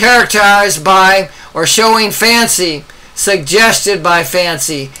 characterized by or showing fancy, suggested by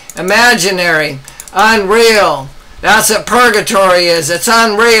fancy, imaginary, unreal. That's what purgatory is. It's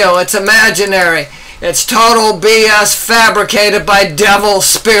unreal. It's imaginary. It's total BS fabricated by devil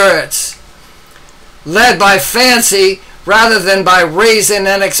spirits, led by fancy rather than by reason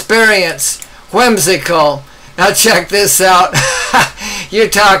and experience. Whimsical. Now check this out. You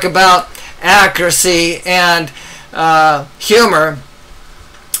talk about accuracy and humor.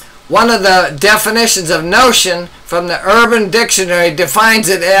 One of the definitions of notion from the Urban Dictionary defines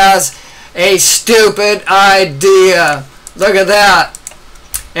it as a stupid idea. Look at that.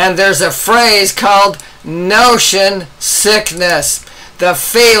 And there's a phrase called notion sickness. The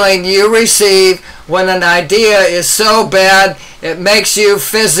feeling you receive when an idea is so bad it makes you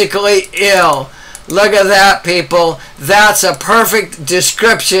physically ill. Look at that, people. That's a perfect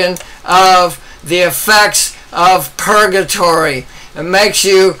description of the effects of purgatory. It makes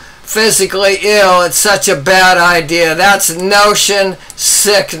you physically ill. It's such a bad idea. That's notion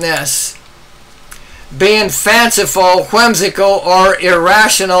sickness. Being fanciful, whimsical, or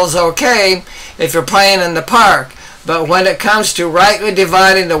irrational is okay if you're playing in the park. But when it comes to rightly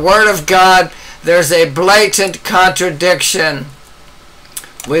dividing the Word of God, there's a blatant contradiction.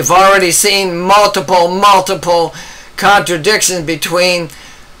 We've already seen multiple contradictions between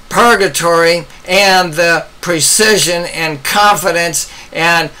purgatory and the precision and confidence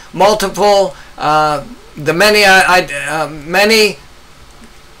and multiple, the many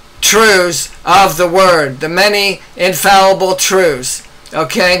truths of the Word, the many infallible truths.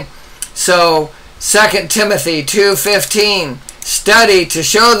 Okay, so 2 Timothy 2:15, study to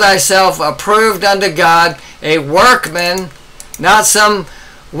show thyself approved unto God, a workman, not some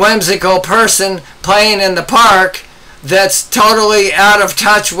whimsical person playing in the park that's totally out of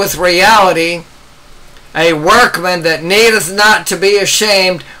touch with reality, a workman that needeth not to be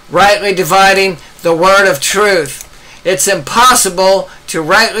ashamed, rightly dividing the word of truth. It's impossible to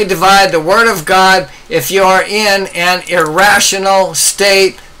rightly divide the Word of God if you are in an irrational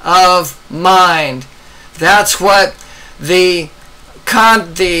state of mind. That's what the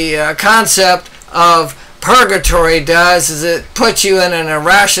concept of purgatory does, is it puts you in an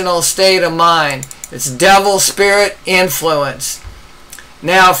irrational state of mind. It's devil spirit influence.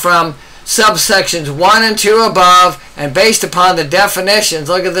 Now from subsections 1 and 2 above, and based upon the definitions,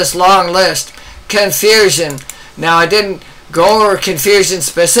 look at this long list. Confusion. Now I didn't go over confusion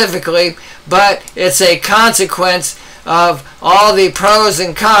specifically, but it's a consequence of all the pros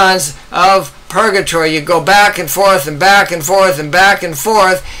and cons of purgatory. You go back and forth and back and forth and back and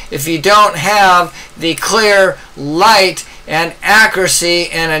forth if you don't have the clear light and accuracy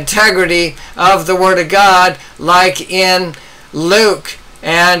and integrity of the Word of God, like in Luke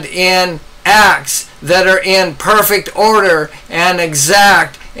and in Acts, that are in perfect order and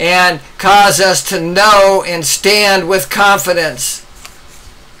exact and cause us to know and stand with confidence.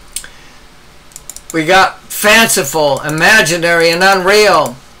 We got fanciful, imaginary, and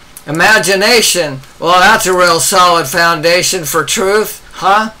unreal. Imagination, well, that's a real solid foundation for truth,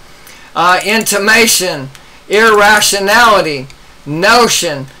 huh? Intimation, irrationality,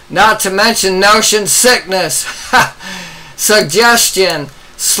 notion, not to mention notion sickness, suggestion,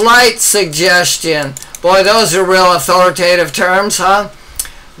 slight suggestion. Boy, those are real authoritative terms, huh?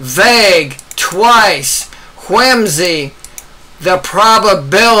 Vague, twice, whimsy, the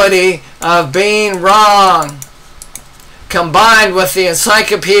probability of being wrong, combined with the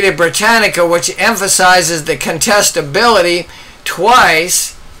Encyclopedia Britannica, which emphasizes the contestability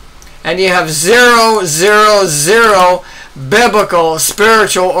twice, and you have 000 biblical,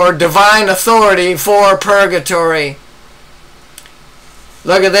 spiritual, or divine authority for purgatory.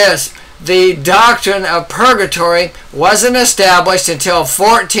 Look at this. The doctrine of purgatory wasn't established until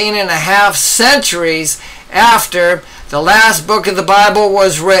 14.5 centuries after the last book of the Bible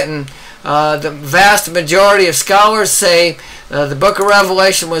was written. The vast majority of scholars say the book of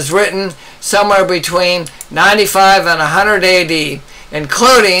Revelation was written somewhere between 95 and 100 AD,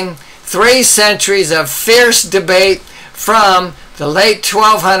 including 3 centuries of fierce debate from the late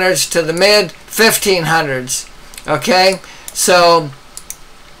 1200s to the mid 1500s. Okay, so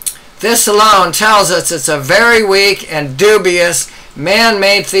this alone tells us it's a very weak and dubious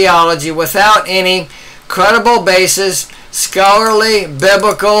man-made theology without any credible basis, scholarly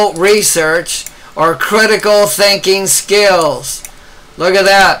biblical research, or critical thinking skills. Look at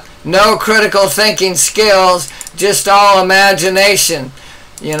that. No critical thinking skills, just all imagination.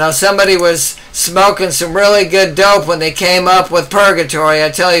 You know, somebody was smoking some really good dope when they came up with purgatory,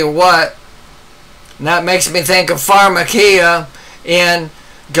 I tell you what. And that makes me think of pharmakia in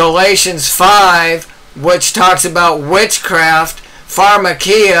Galatians 5, which talks about witchcraft,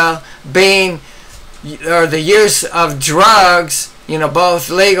 pharmakia being, or the use of drugs, you know, both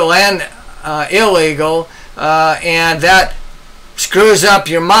legal and illegal, and that screws up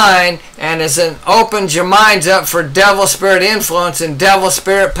your mind and opens your minds up for devil spirit influence and devil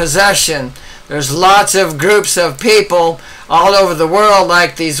spirit possession. There's lots of groups of people all over the world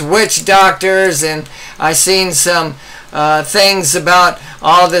like these witch doctors, and I've seen some things about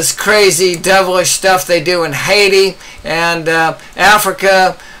all this crazy devilish stuff they do in Haiti and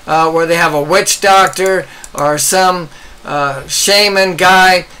Africa, where they have a witch doctor or some shaman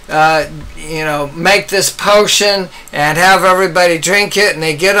guy, you know, make this potion and have everybody drink it, and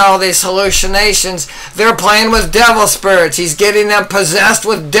they get all these hallucinations. They're playing with devil spirits. He's getting them possessed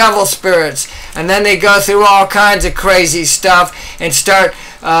with devil spirits, and then they go through all kinds of crazy stuff and start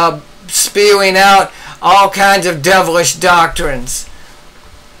spewing out all kinds of devilish doctrines.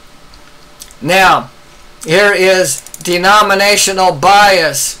 Now, here is denominational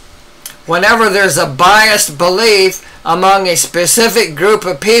bias. Whenever there's a biased belief among a specific group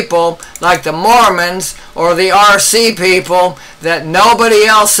of people, like the Mormons or the RC people, that nobody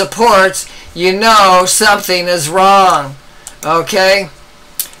else supports, you know something is wrong. Okay?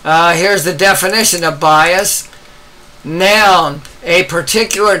 Here's the definition of bias. Noun, a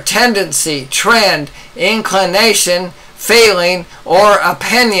particular tendency, trend, inclination, feeling, or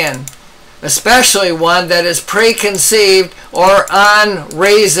opinion, especially one that is preconceived or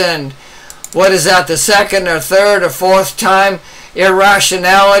unreasoned. What is that, the second or third or fourth time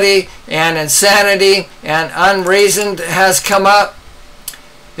irrationality and insanity and unreasoned has come up?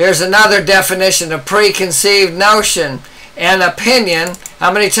 Here's another definition of preconceived notion. An opinion,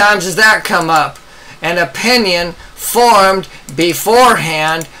 how many times has that come up? An opinion formed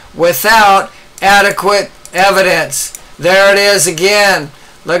beforehand without adequate evidence. There it is again.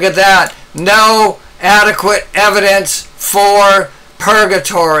 Look at that. No adequate evidence for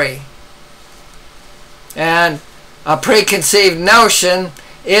purgatory. And a preconceived notion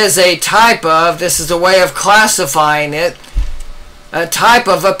is a type of, this is a way of classifying it, a type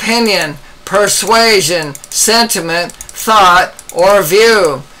of opinion, persuasion, sentiment, thought, or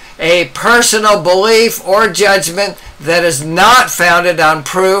view. A personal belief or judgment that is not founded on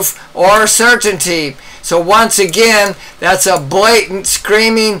proof or certainty. So once again, that's a blatant,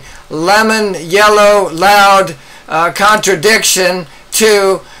 screaming, lemon, yellow, loud contradiction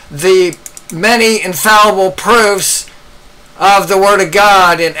to the many infallible proofs of the Word of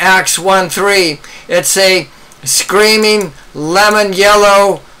God in Acts 1:3. It's a screaming, lemon,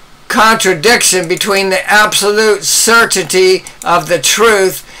 yellow contradiction between the absolute certainty of the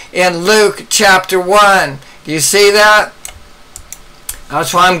truth in Luke chapter 1. Do you see that?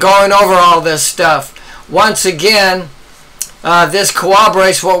 That's why I'm going over all this stuff. Once again, this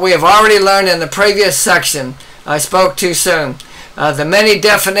corroborates what we have already learned in the previous section. I spoke too soon. The many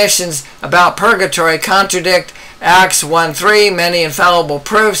definitions about purgatory contradict Acts 1:3, many infallible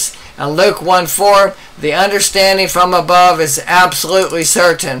proofs, and Luke 1:4, the understanding from above is absolutely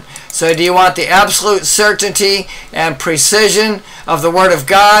certain. So do you want the absolute certainty and precision of the Word of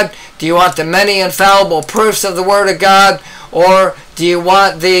God? Do you want the many infallible proofs of the Word of God? Or do you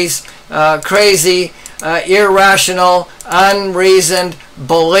want these crazy, irrational, unreasoned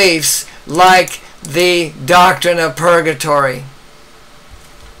beliefs like the doctrine of purgatory?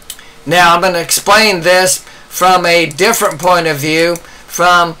 Now I'm going to explain this from a different point of view,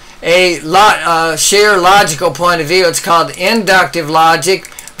 from a sheer logical point of view. It's called inductive logic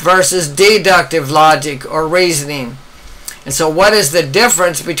versus deductive logic or reasoning. And so what is the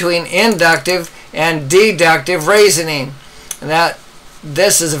difference between inductive and deductive reasoning? And that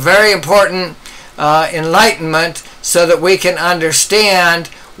this is a very important enlightenment so that we can understand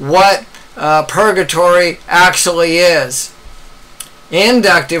what purgatory actually is.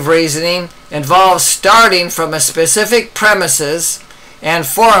 Inductive reasoning involves starting from a specific premises and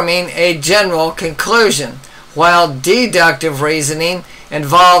forming a general conclusion, while deductive reasoning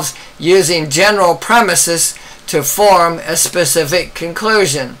involves using general premises to form a specific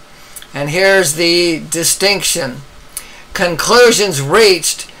conclusion. And here's the distinction. Conclusions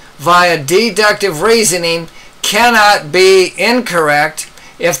reached via deductive reasoning cannot be incorrect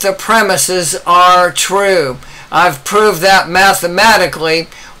if the premises are true. I've proved that mathematically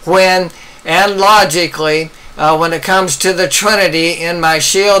and logically when it comes to the Trinity in my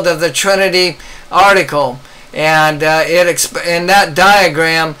Shield of the Trinity article. And in that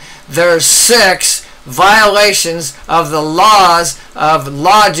diagram, there's 6 violations of the laws of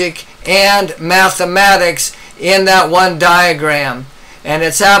logic and mathematics in that one diagram. And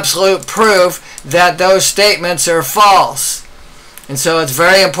it's absolute proof that those statements are false. And so it's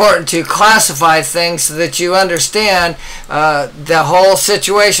very important to classify things so that you understand the whole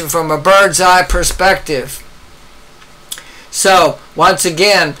situation from a bird's eye perspective. So, once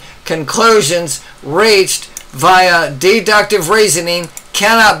again, conclusions reached via deductive reasoning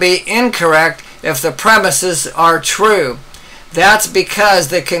cannot be incorrect if the premises are true. That's because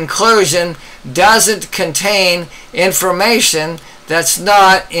the conclusion doesn't contain information that's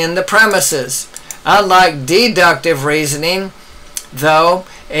not in the premises. Unlike deductive reasoning, though,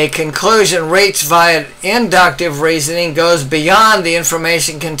 a conclusion reached via inductive reasoning goes beyond the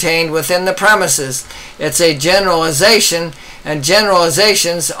information contained within the premises. It's a generalization, and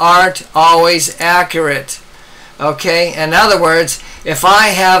generalizations aren't always accurate. Okay? In other words, if I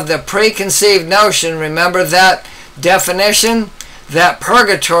have the preconceived notion, remember that definition, that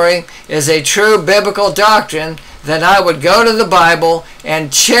purgatory is a true biblical doctrine, then I would go to the Bible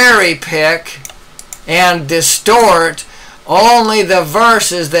and cherry pick and distort only the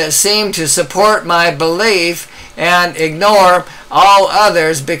verses that seem to support my belief and ignore all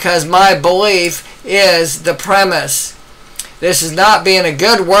others because my belief is the premise. This is not being a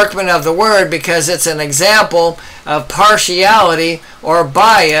good workman of the Word because it's an example of partiality or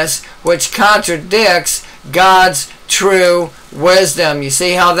bias which contradicts God's true wisdom. You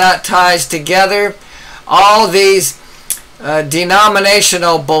see how that ties together? All these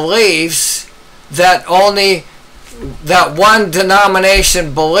denominational beliefs that one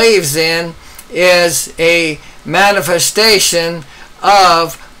denomination believes in is a manifestation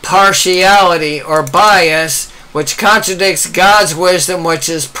of partiality or bias, which contradicts God's wisdom, which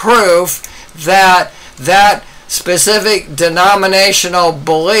is proof that that specific denominational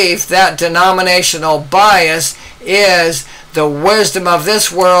belief, that denominational bias, is the wisdom of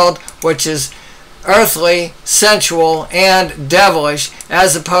this world, which is earthly, sensual, and devilish,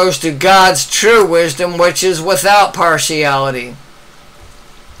 as opposed to God's true wisdom, which is without partiality.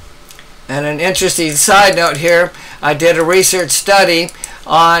 And an interesting side note here, I did a research study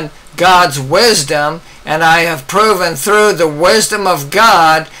on God's wisdom, and I have proven through the wisdom of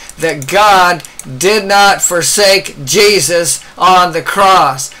God that God did not forsake Jesus on the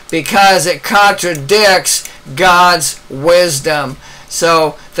cross, because it contradicts God's wisdom.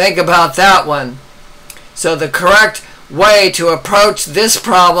 So think about that one. So the correct way to approach this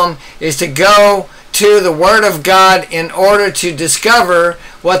problem is to go to the Word of God in order to discover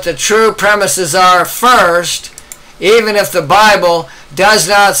what the true premises are first, even if the Bible does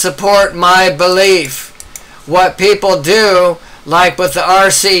not support my belief. What people do, like with the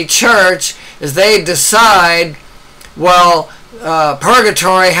RC Church, is they decide, well,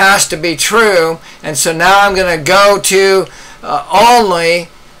 purgatory has to be true, and so now I'm going to go to only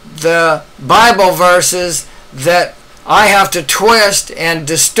the Bible verses that I have to twist and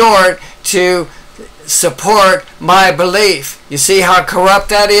distort to support my belief. You see how corrupt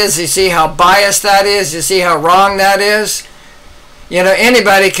that is? You see how biased that is? You see how wrong that is? You know,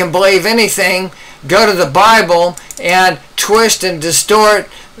 anybody can believe anything, go to the Bible and twist and distort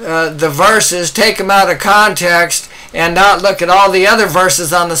the verses, take them out of context, and not look at all the other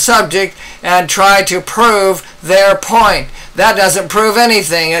verses on the subject and try to prove their point. That doesn't prove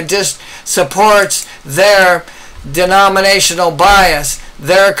anything. It just supports their denominational bias,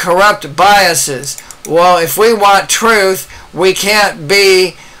 their corrupt biases. Well, if we want truth, we can't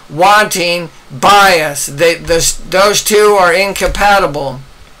be wanting bias. Those two are incompatible.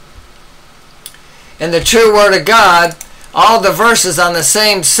 In the true Word of God, all the verses on the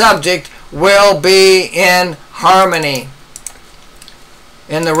same subject will be in harmony.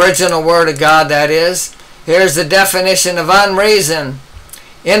 In the original Word of God, that is. Here's the definition of unreason: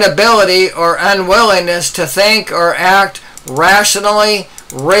 inability or unwillingness to think or act rationally,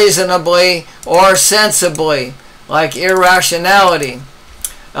 reasonably, or sensibly, like irrationality.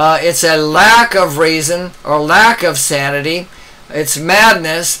 It's a lack of reason or lack of sanity. It's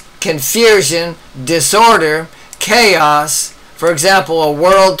madness, confusion, disorder, chaos. For example, a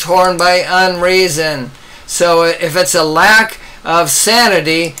world torn by unreason. So if it's a lack of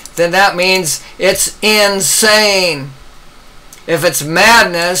sanity, then that means it's insane. If it's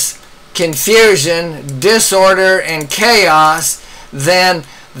madness, confusion, disorder, and chaos, then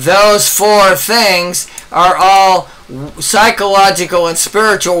those four things are all psychological and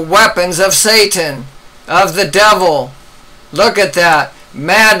spiritual weapons of Satan, of the devil. Look at that.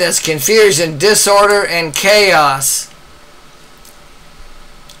 Madness, confusion, disorder, and chaos.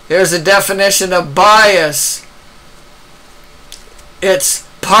 Here's a definition of bias. It's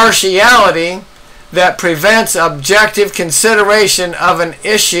partiality that prevents objective consideration of an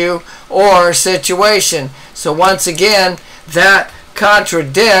issue or situation. So once again, that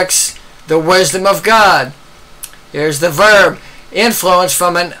contradicts the wisdom of God. Here's the verb: influence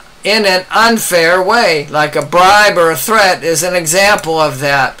in an unfair way, like a bribe or a threat is an example of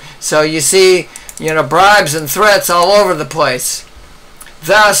that. So you see, bribes and threats all over the place.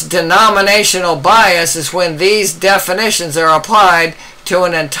 Thus, denominational bias is when these definitions are applied to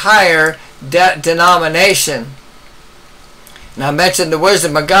an entire denomination. Now, I mentioned the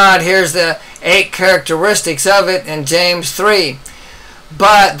wisdom of God. Here's the 8 characteristics of it in James 3.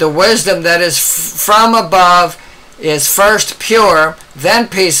 But the wisdom that is from above is first pure, then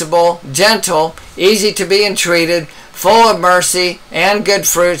peaceable, gentle, easy to be entreated, full of mercy and good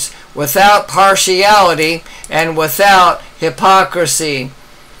fruits, without partiality and without hypocrisy.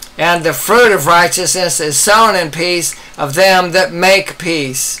 And the fruit of righteousness is sown in peace of them that make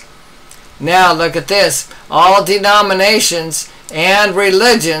peace. Now look at this. All denominations and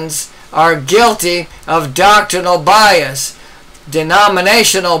religions are guilty of doctrinal bias,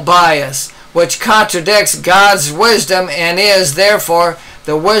 denominational bias, which contradicts God's wisdom and is therefore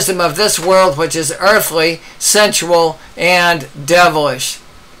the wisdom of this world, which is earthly, sensual, and devilish.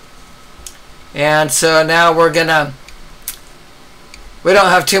 And so now we don't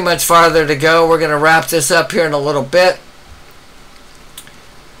have too much farther to go. We're going to wrap this up here in a little bit.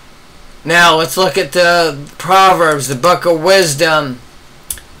 Now let's look at the Proverbs, the book of wisdom.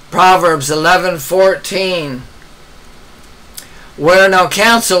 Proverbs 11:14. Where no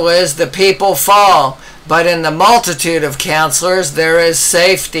counsel is, the people fall, but in the multitude of counselors there is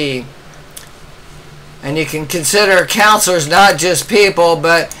safety. And you can consider counselors not just people,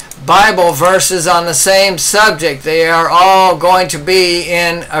 but Bible verses on the same subject. They are all going to be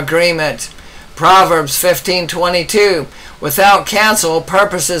in agreement. Proverbs 15:22. Without counsel,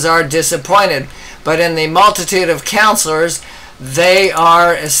 purposes are disappointed, but in the multitude of counselors, they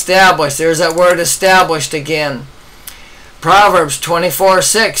are established. There's that word established again. Proverbs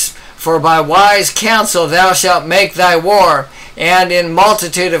 24:6. For by wise counsel thou shalt make thy war, and in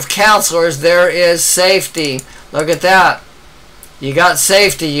multitude of counselors there is safety. Look at that. You got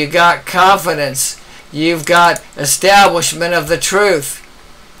safety, you got confidence, you've got establishment of the truth.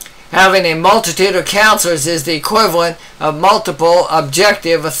 Having a multitude of counselors is the equivalent of multiple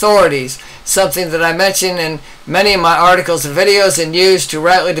objective authorities, something that I mention in many of my articles and videos and use to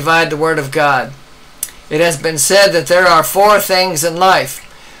rightly divide the Word of God. It has been said that there are 4 things in life: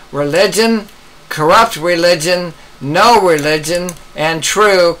 religion, corrupt religion, no religion, and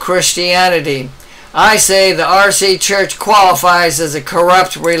true Christianity. I say the RC Church qualifies as a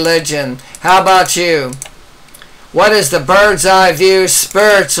corrupt religion. How about you? What is the bird's eye view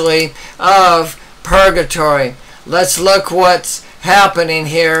spiritually of purgatory? Let's look what's happening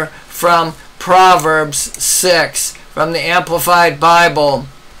here from Proverbs 6, from the Amplified Bible.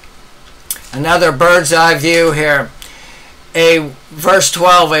 Another bird's eye view here. Verse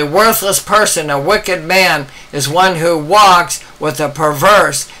 12, a worthless person, a wicked man, is one who walks with a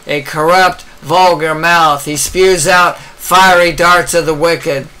perverse, a corrupt, vulgar mouth. He spews out fiery darts of the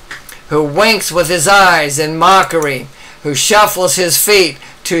wicked, who winks with his eyes in mockery, who shuffles his feet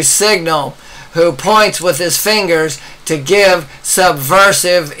to signal, who points with his fingers to give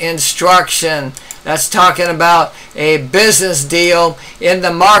subversive instruction. That's talking about a business deal in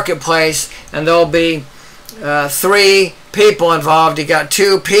the marketplace, and there'll be 3 people involved. You got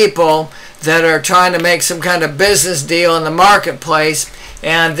 2 people that are trying to make some kind of business deal in the marketplace,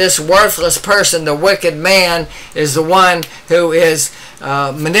 and this worthless person, the wicked man, is the one who is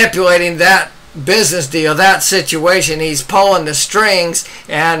manipulating that business deal, that situation. He's pulling the strings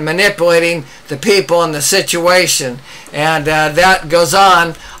and manipulating the people in the situation, and that goes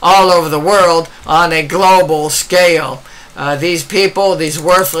on all over the world on a global scale. These people, these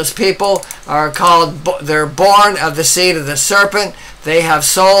worthless people, are called, they're born of the seed of the serpent. They have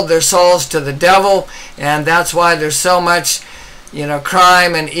sold their souls to the devil, and that's why there's so much,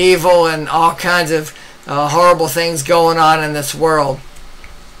 crime and evil and all kinds of horrible things going on in this world.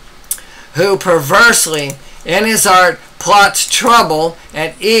 Who perversely in his heart plots trouble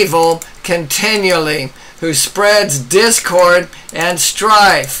and evil continually, who spreads discord and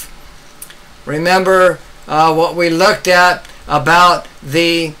strife. Remember what we looked at about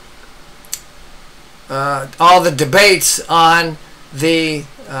the all the debates on the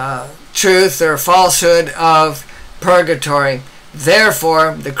truth or falsehood of purgatory.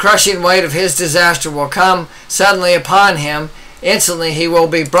 Therefore, the crushing weight of his disaster will come suddenly upon him. Instantly he will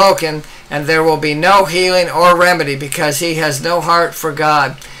be broken, and there will be no healing or remedy, because he has no heart for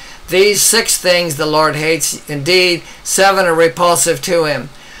God. These 6 things the Lord hates. Indeed, 7 are repulsive to him: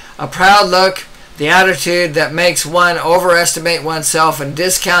 a proud look, the attitude that makes one overestimate oneself and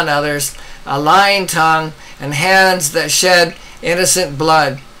discount others, a lying tongue, and hands that shed innocent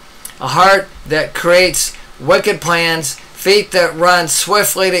blood, a heart that creates wicked plans, feet that run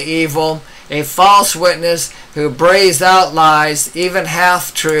swiftly to evil, a false witness who breathes out lies, even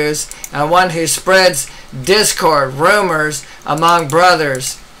half-truths, and one who spreads discord, rumors among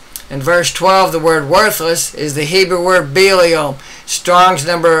brothers. In verse 12, the word worthless is the Hebrew word Belial, Strong's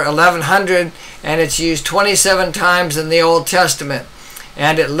number 1100, and it's used 27 times in the Old Testament.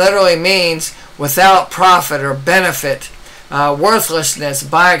 And it literally means without profit or benefit, worthlessness,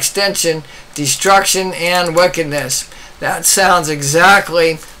 by extension, destruction and wickedness. That sounds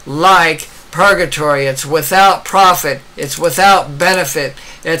exactly like purgatory. It's without profit, it's without benefit,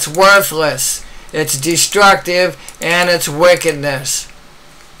 it's worthless, it's destructive, and it's wickedness.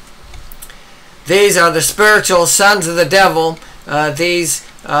 These are the spiritual sons of the devil, these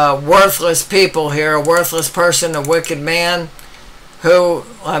worthless people here, a worthless person, a wicked man, who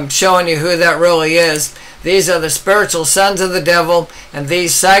I'm showing you who that really is. These are the spiritual sons of the devil, and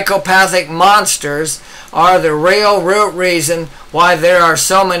these psychopathic monsters are the real root reason why there are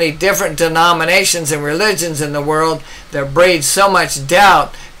so many different denominations and religions in the world that breed so much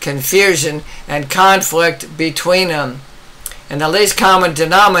doubt, confusion, and conflict between them. And the least common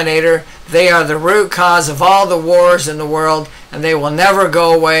denominator, they are the root cause of all the wars in the world, and they will never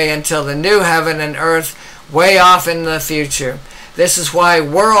go away until the new heaven and earth way off in the future. This is why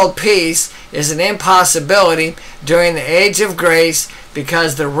world peace is an impossibility during the age of grace,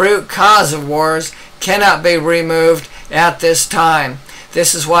 because the root cause of wars cannot be removed at this time.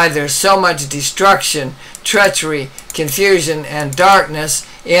 This is why there's so much destruction, treachery, confusion, and darkness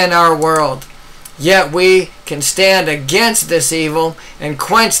in our world. Yet we can stand against this evil and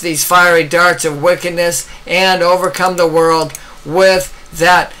quench these fiery darts of wickedness and overcome the world with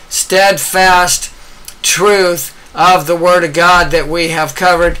that steadfast truth of the Word of God that we have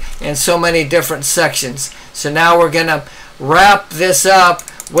covered in so many different sections. So now we're going to wrap this up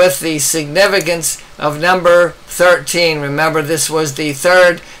with the significance of number 13. Remember, this was the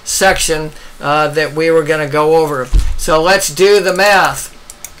third section that we were going to go over. So let's do the math.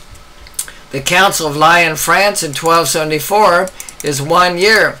 The Council of Lyon, France in 1274 is 1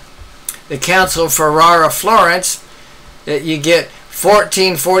 year. The Council of Ferrara, Florence, you get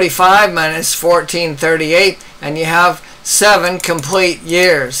 1445 minus 1438, and you have 7 complete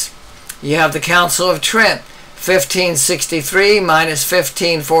years. You have the Council of Trent, 1563 minus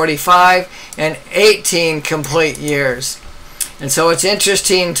 1545, and 18 complete years. And so it's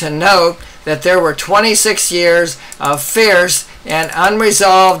interesting to note that there were 26 years of fierce and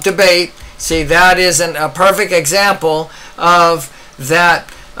unresolved debate. See, that is a perfect example of that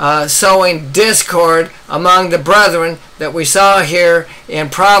sowing discord among the brethren that we saw here in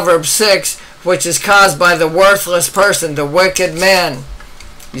Proverbs 6, which is caused by the worthless person, the wicked man.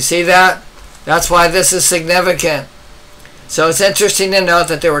 You see that? That's why this is significant. So it's interesting to note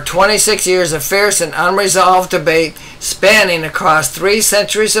that there were 26 years of fierce and unresolved debate spanning across 3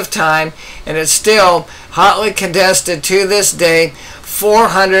 centuries of time, and it's still hotly contested to this day,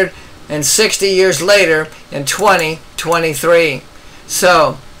 460 years later in 2023.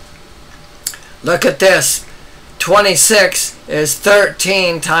 So look at this. 26 is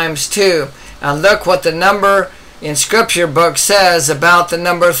 13 times 2. And look what the number in Scripture book says about the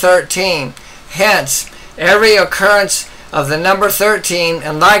number 13. Hence, every occurrence of the number 13,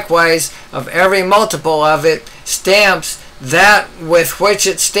 and likewise of every multiple of it, stamps that with which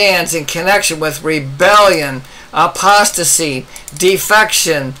it stands in connection with rebellion, apostasy,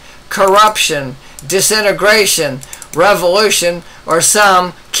 defection, corruption, disintegration, revolution, or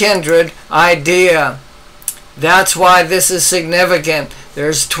some kindred idea. That's why this is significant.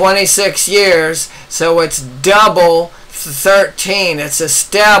 There's 26 years, so it's double 13. It's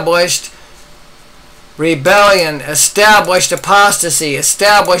established rebellion, established apostasy,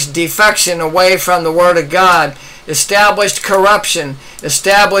 established defection away from the Word of God, established corruption,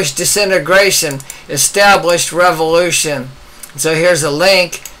 established disintegration, established revolution. So here's a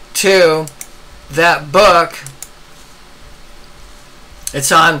link to that book.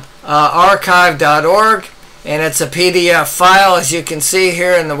 It's on archive.org, and it's a PDF file, as you can see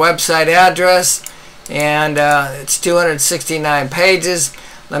here in the website address, and it's 269 pages.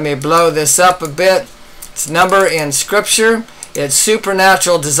 Let me blow this up a bit. It's number in Scripture. It's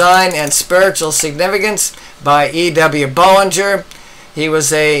Supernatural Design and Spiritual Significance by E.W. Bullinger. He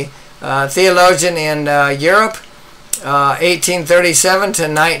was a theologian in Europe, 1837 to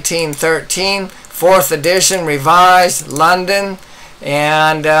 1913. 4th edition, revised, London.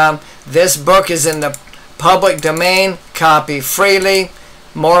 And this book is in the public domain. Copy freely.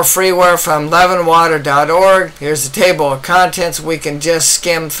 More freeware from leavenwater.org. Here's the table of contents we can just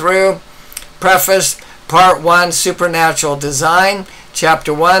skim through. Preface, Part 1, Supernatural Design.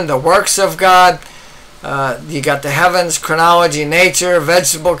 Chapter 1, The Works of God. You got the heavens, chronology, nature,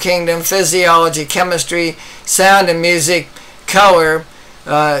 vegetable kingdom, physiology, chemistry, sound and music, color.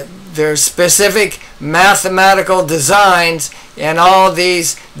 There's specific mathematical designs in all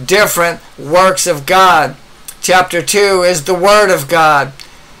these different works of God. Chapter 2 is the Word of God.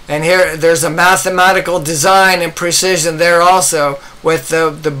 And here there's a mathematical design and precision there also with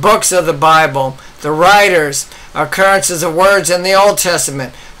the books of the Bible, the writers, occurrences of words in the Old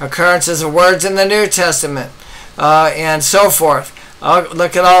Testament, occurrences of words in the New Testament, and so forth.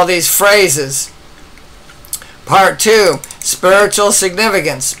 Look at all these phrases. Part 2, Spiritual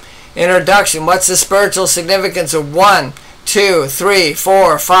Significance. Introduction. What's the spiritual significance of 1, 2, 3,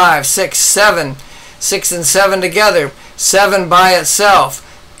 4, 5, 6, 7? 6 and 7 together. 7 by itself.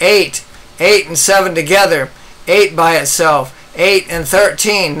 8. 8 and 7 together. 8 by itself. 8 and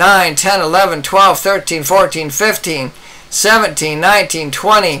 13. 9, 10, 11, 12, 13, 14, 15, 17, 19,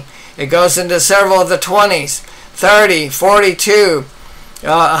 20. It goes into several of the 20s. 30, 42,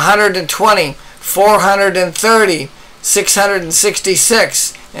 120, 430,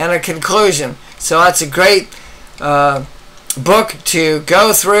 666, and a conclusion. So that's a great book to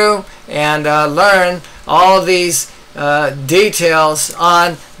go through and learn all these details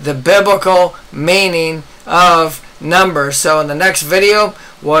on the biblical meaning of numbers. So in the next video,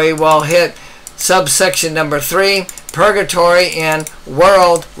 we will hit subsection number 3, purgatory and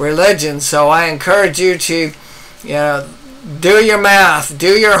world religion. So I encourage you to do your math,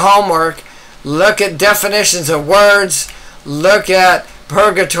 do your homework, look at definitions of words, look at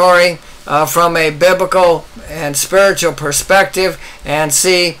purgatory from a biblical and spiritual perspective, and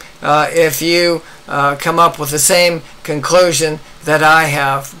see if you come up with the same conclusion that I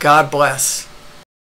have. God bless.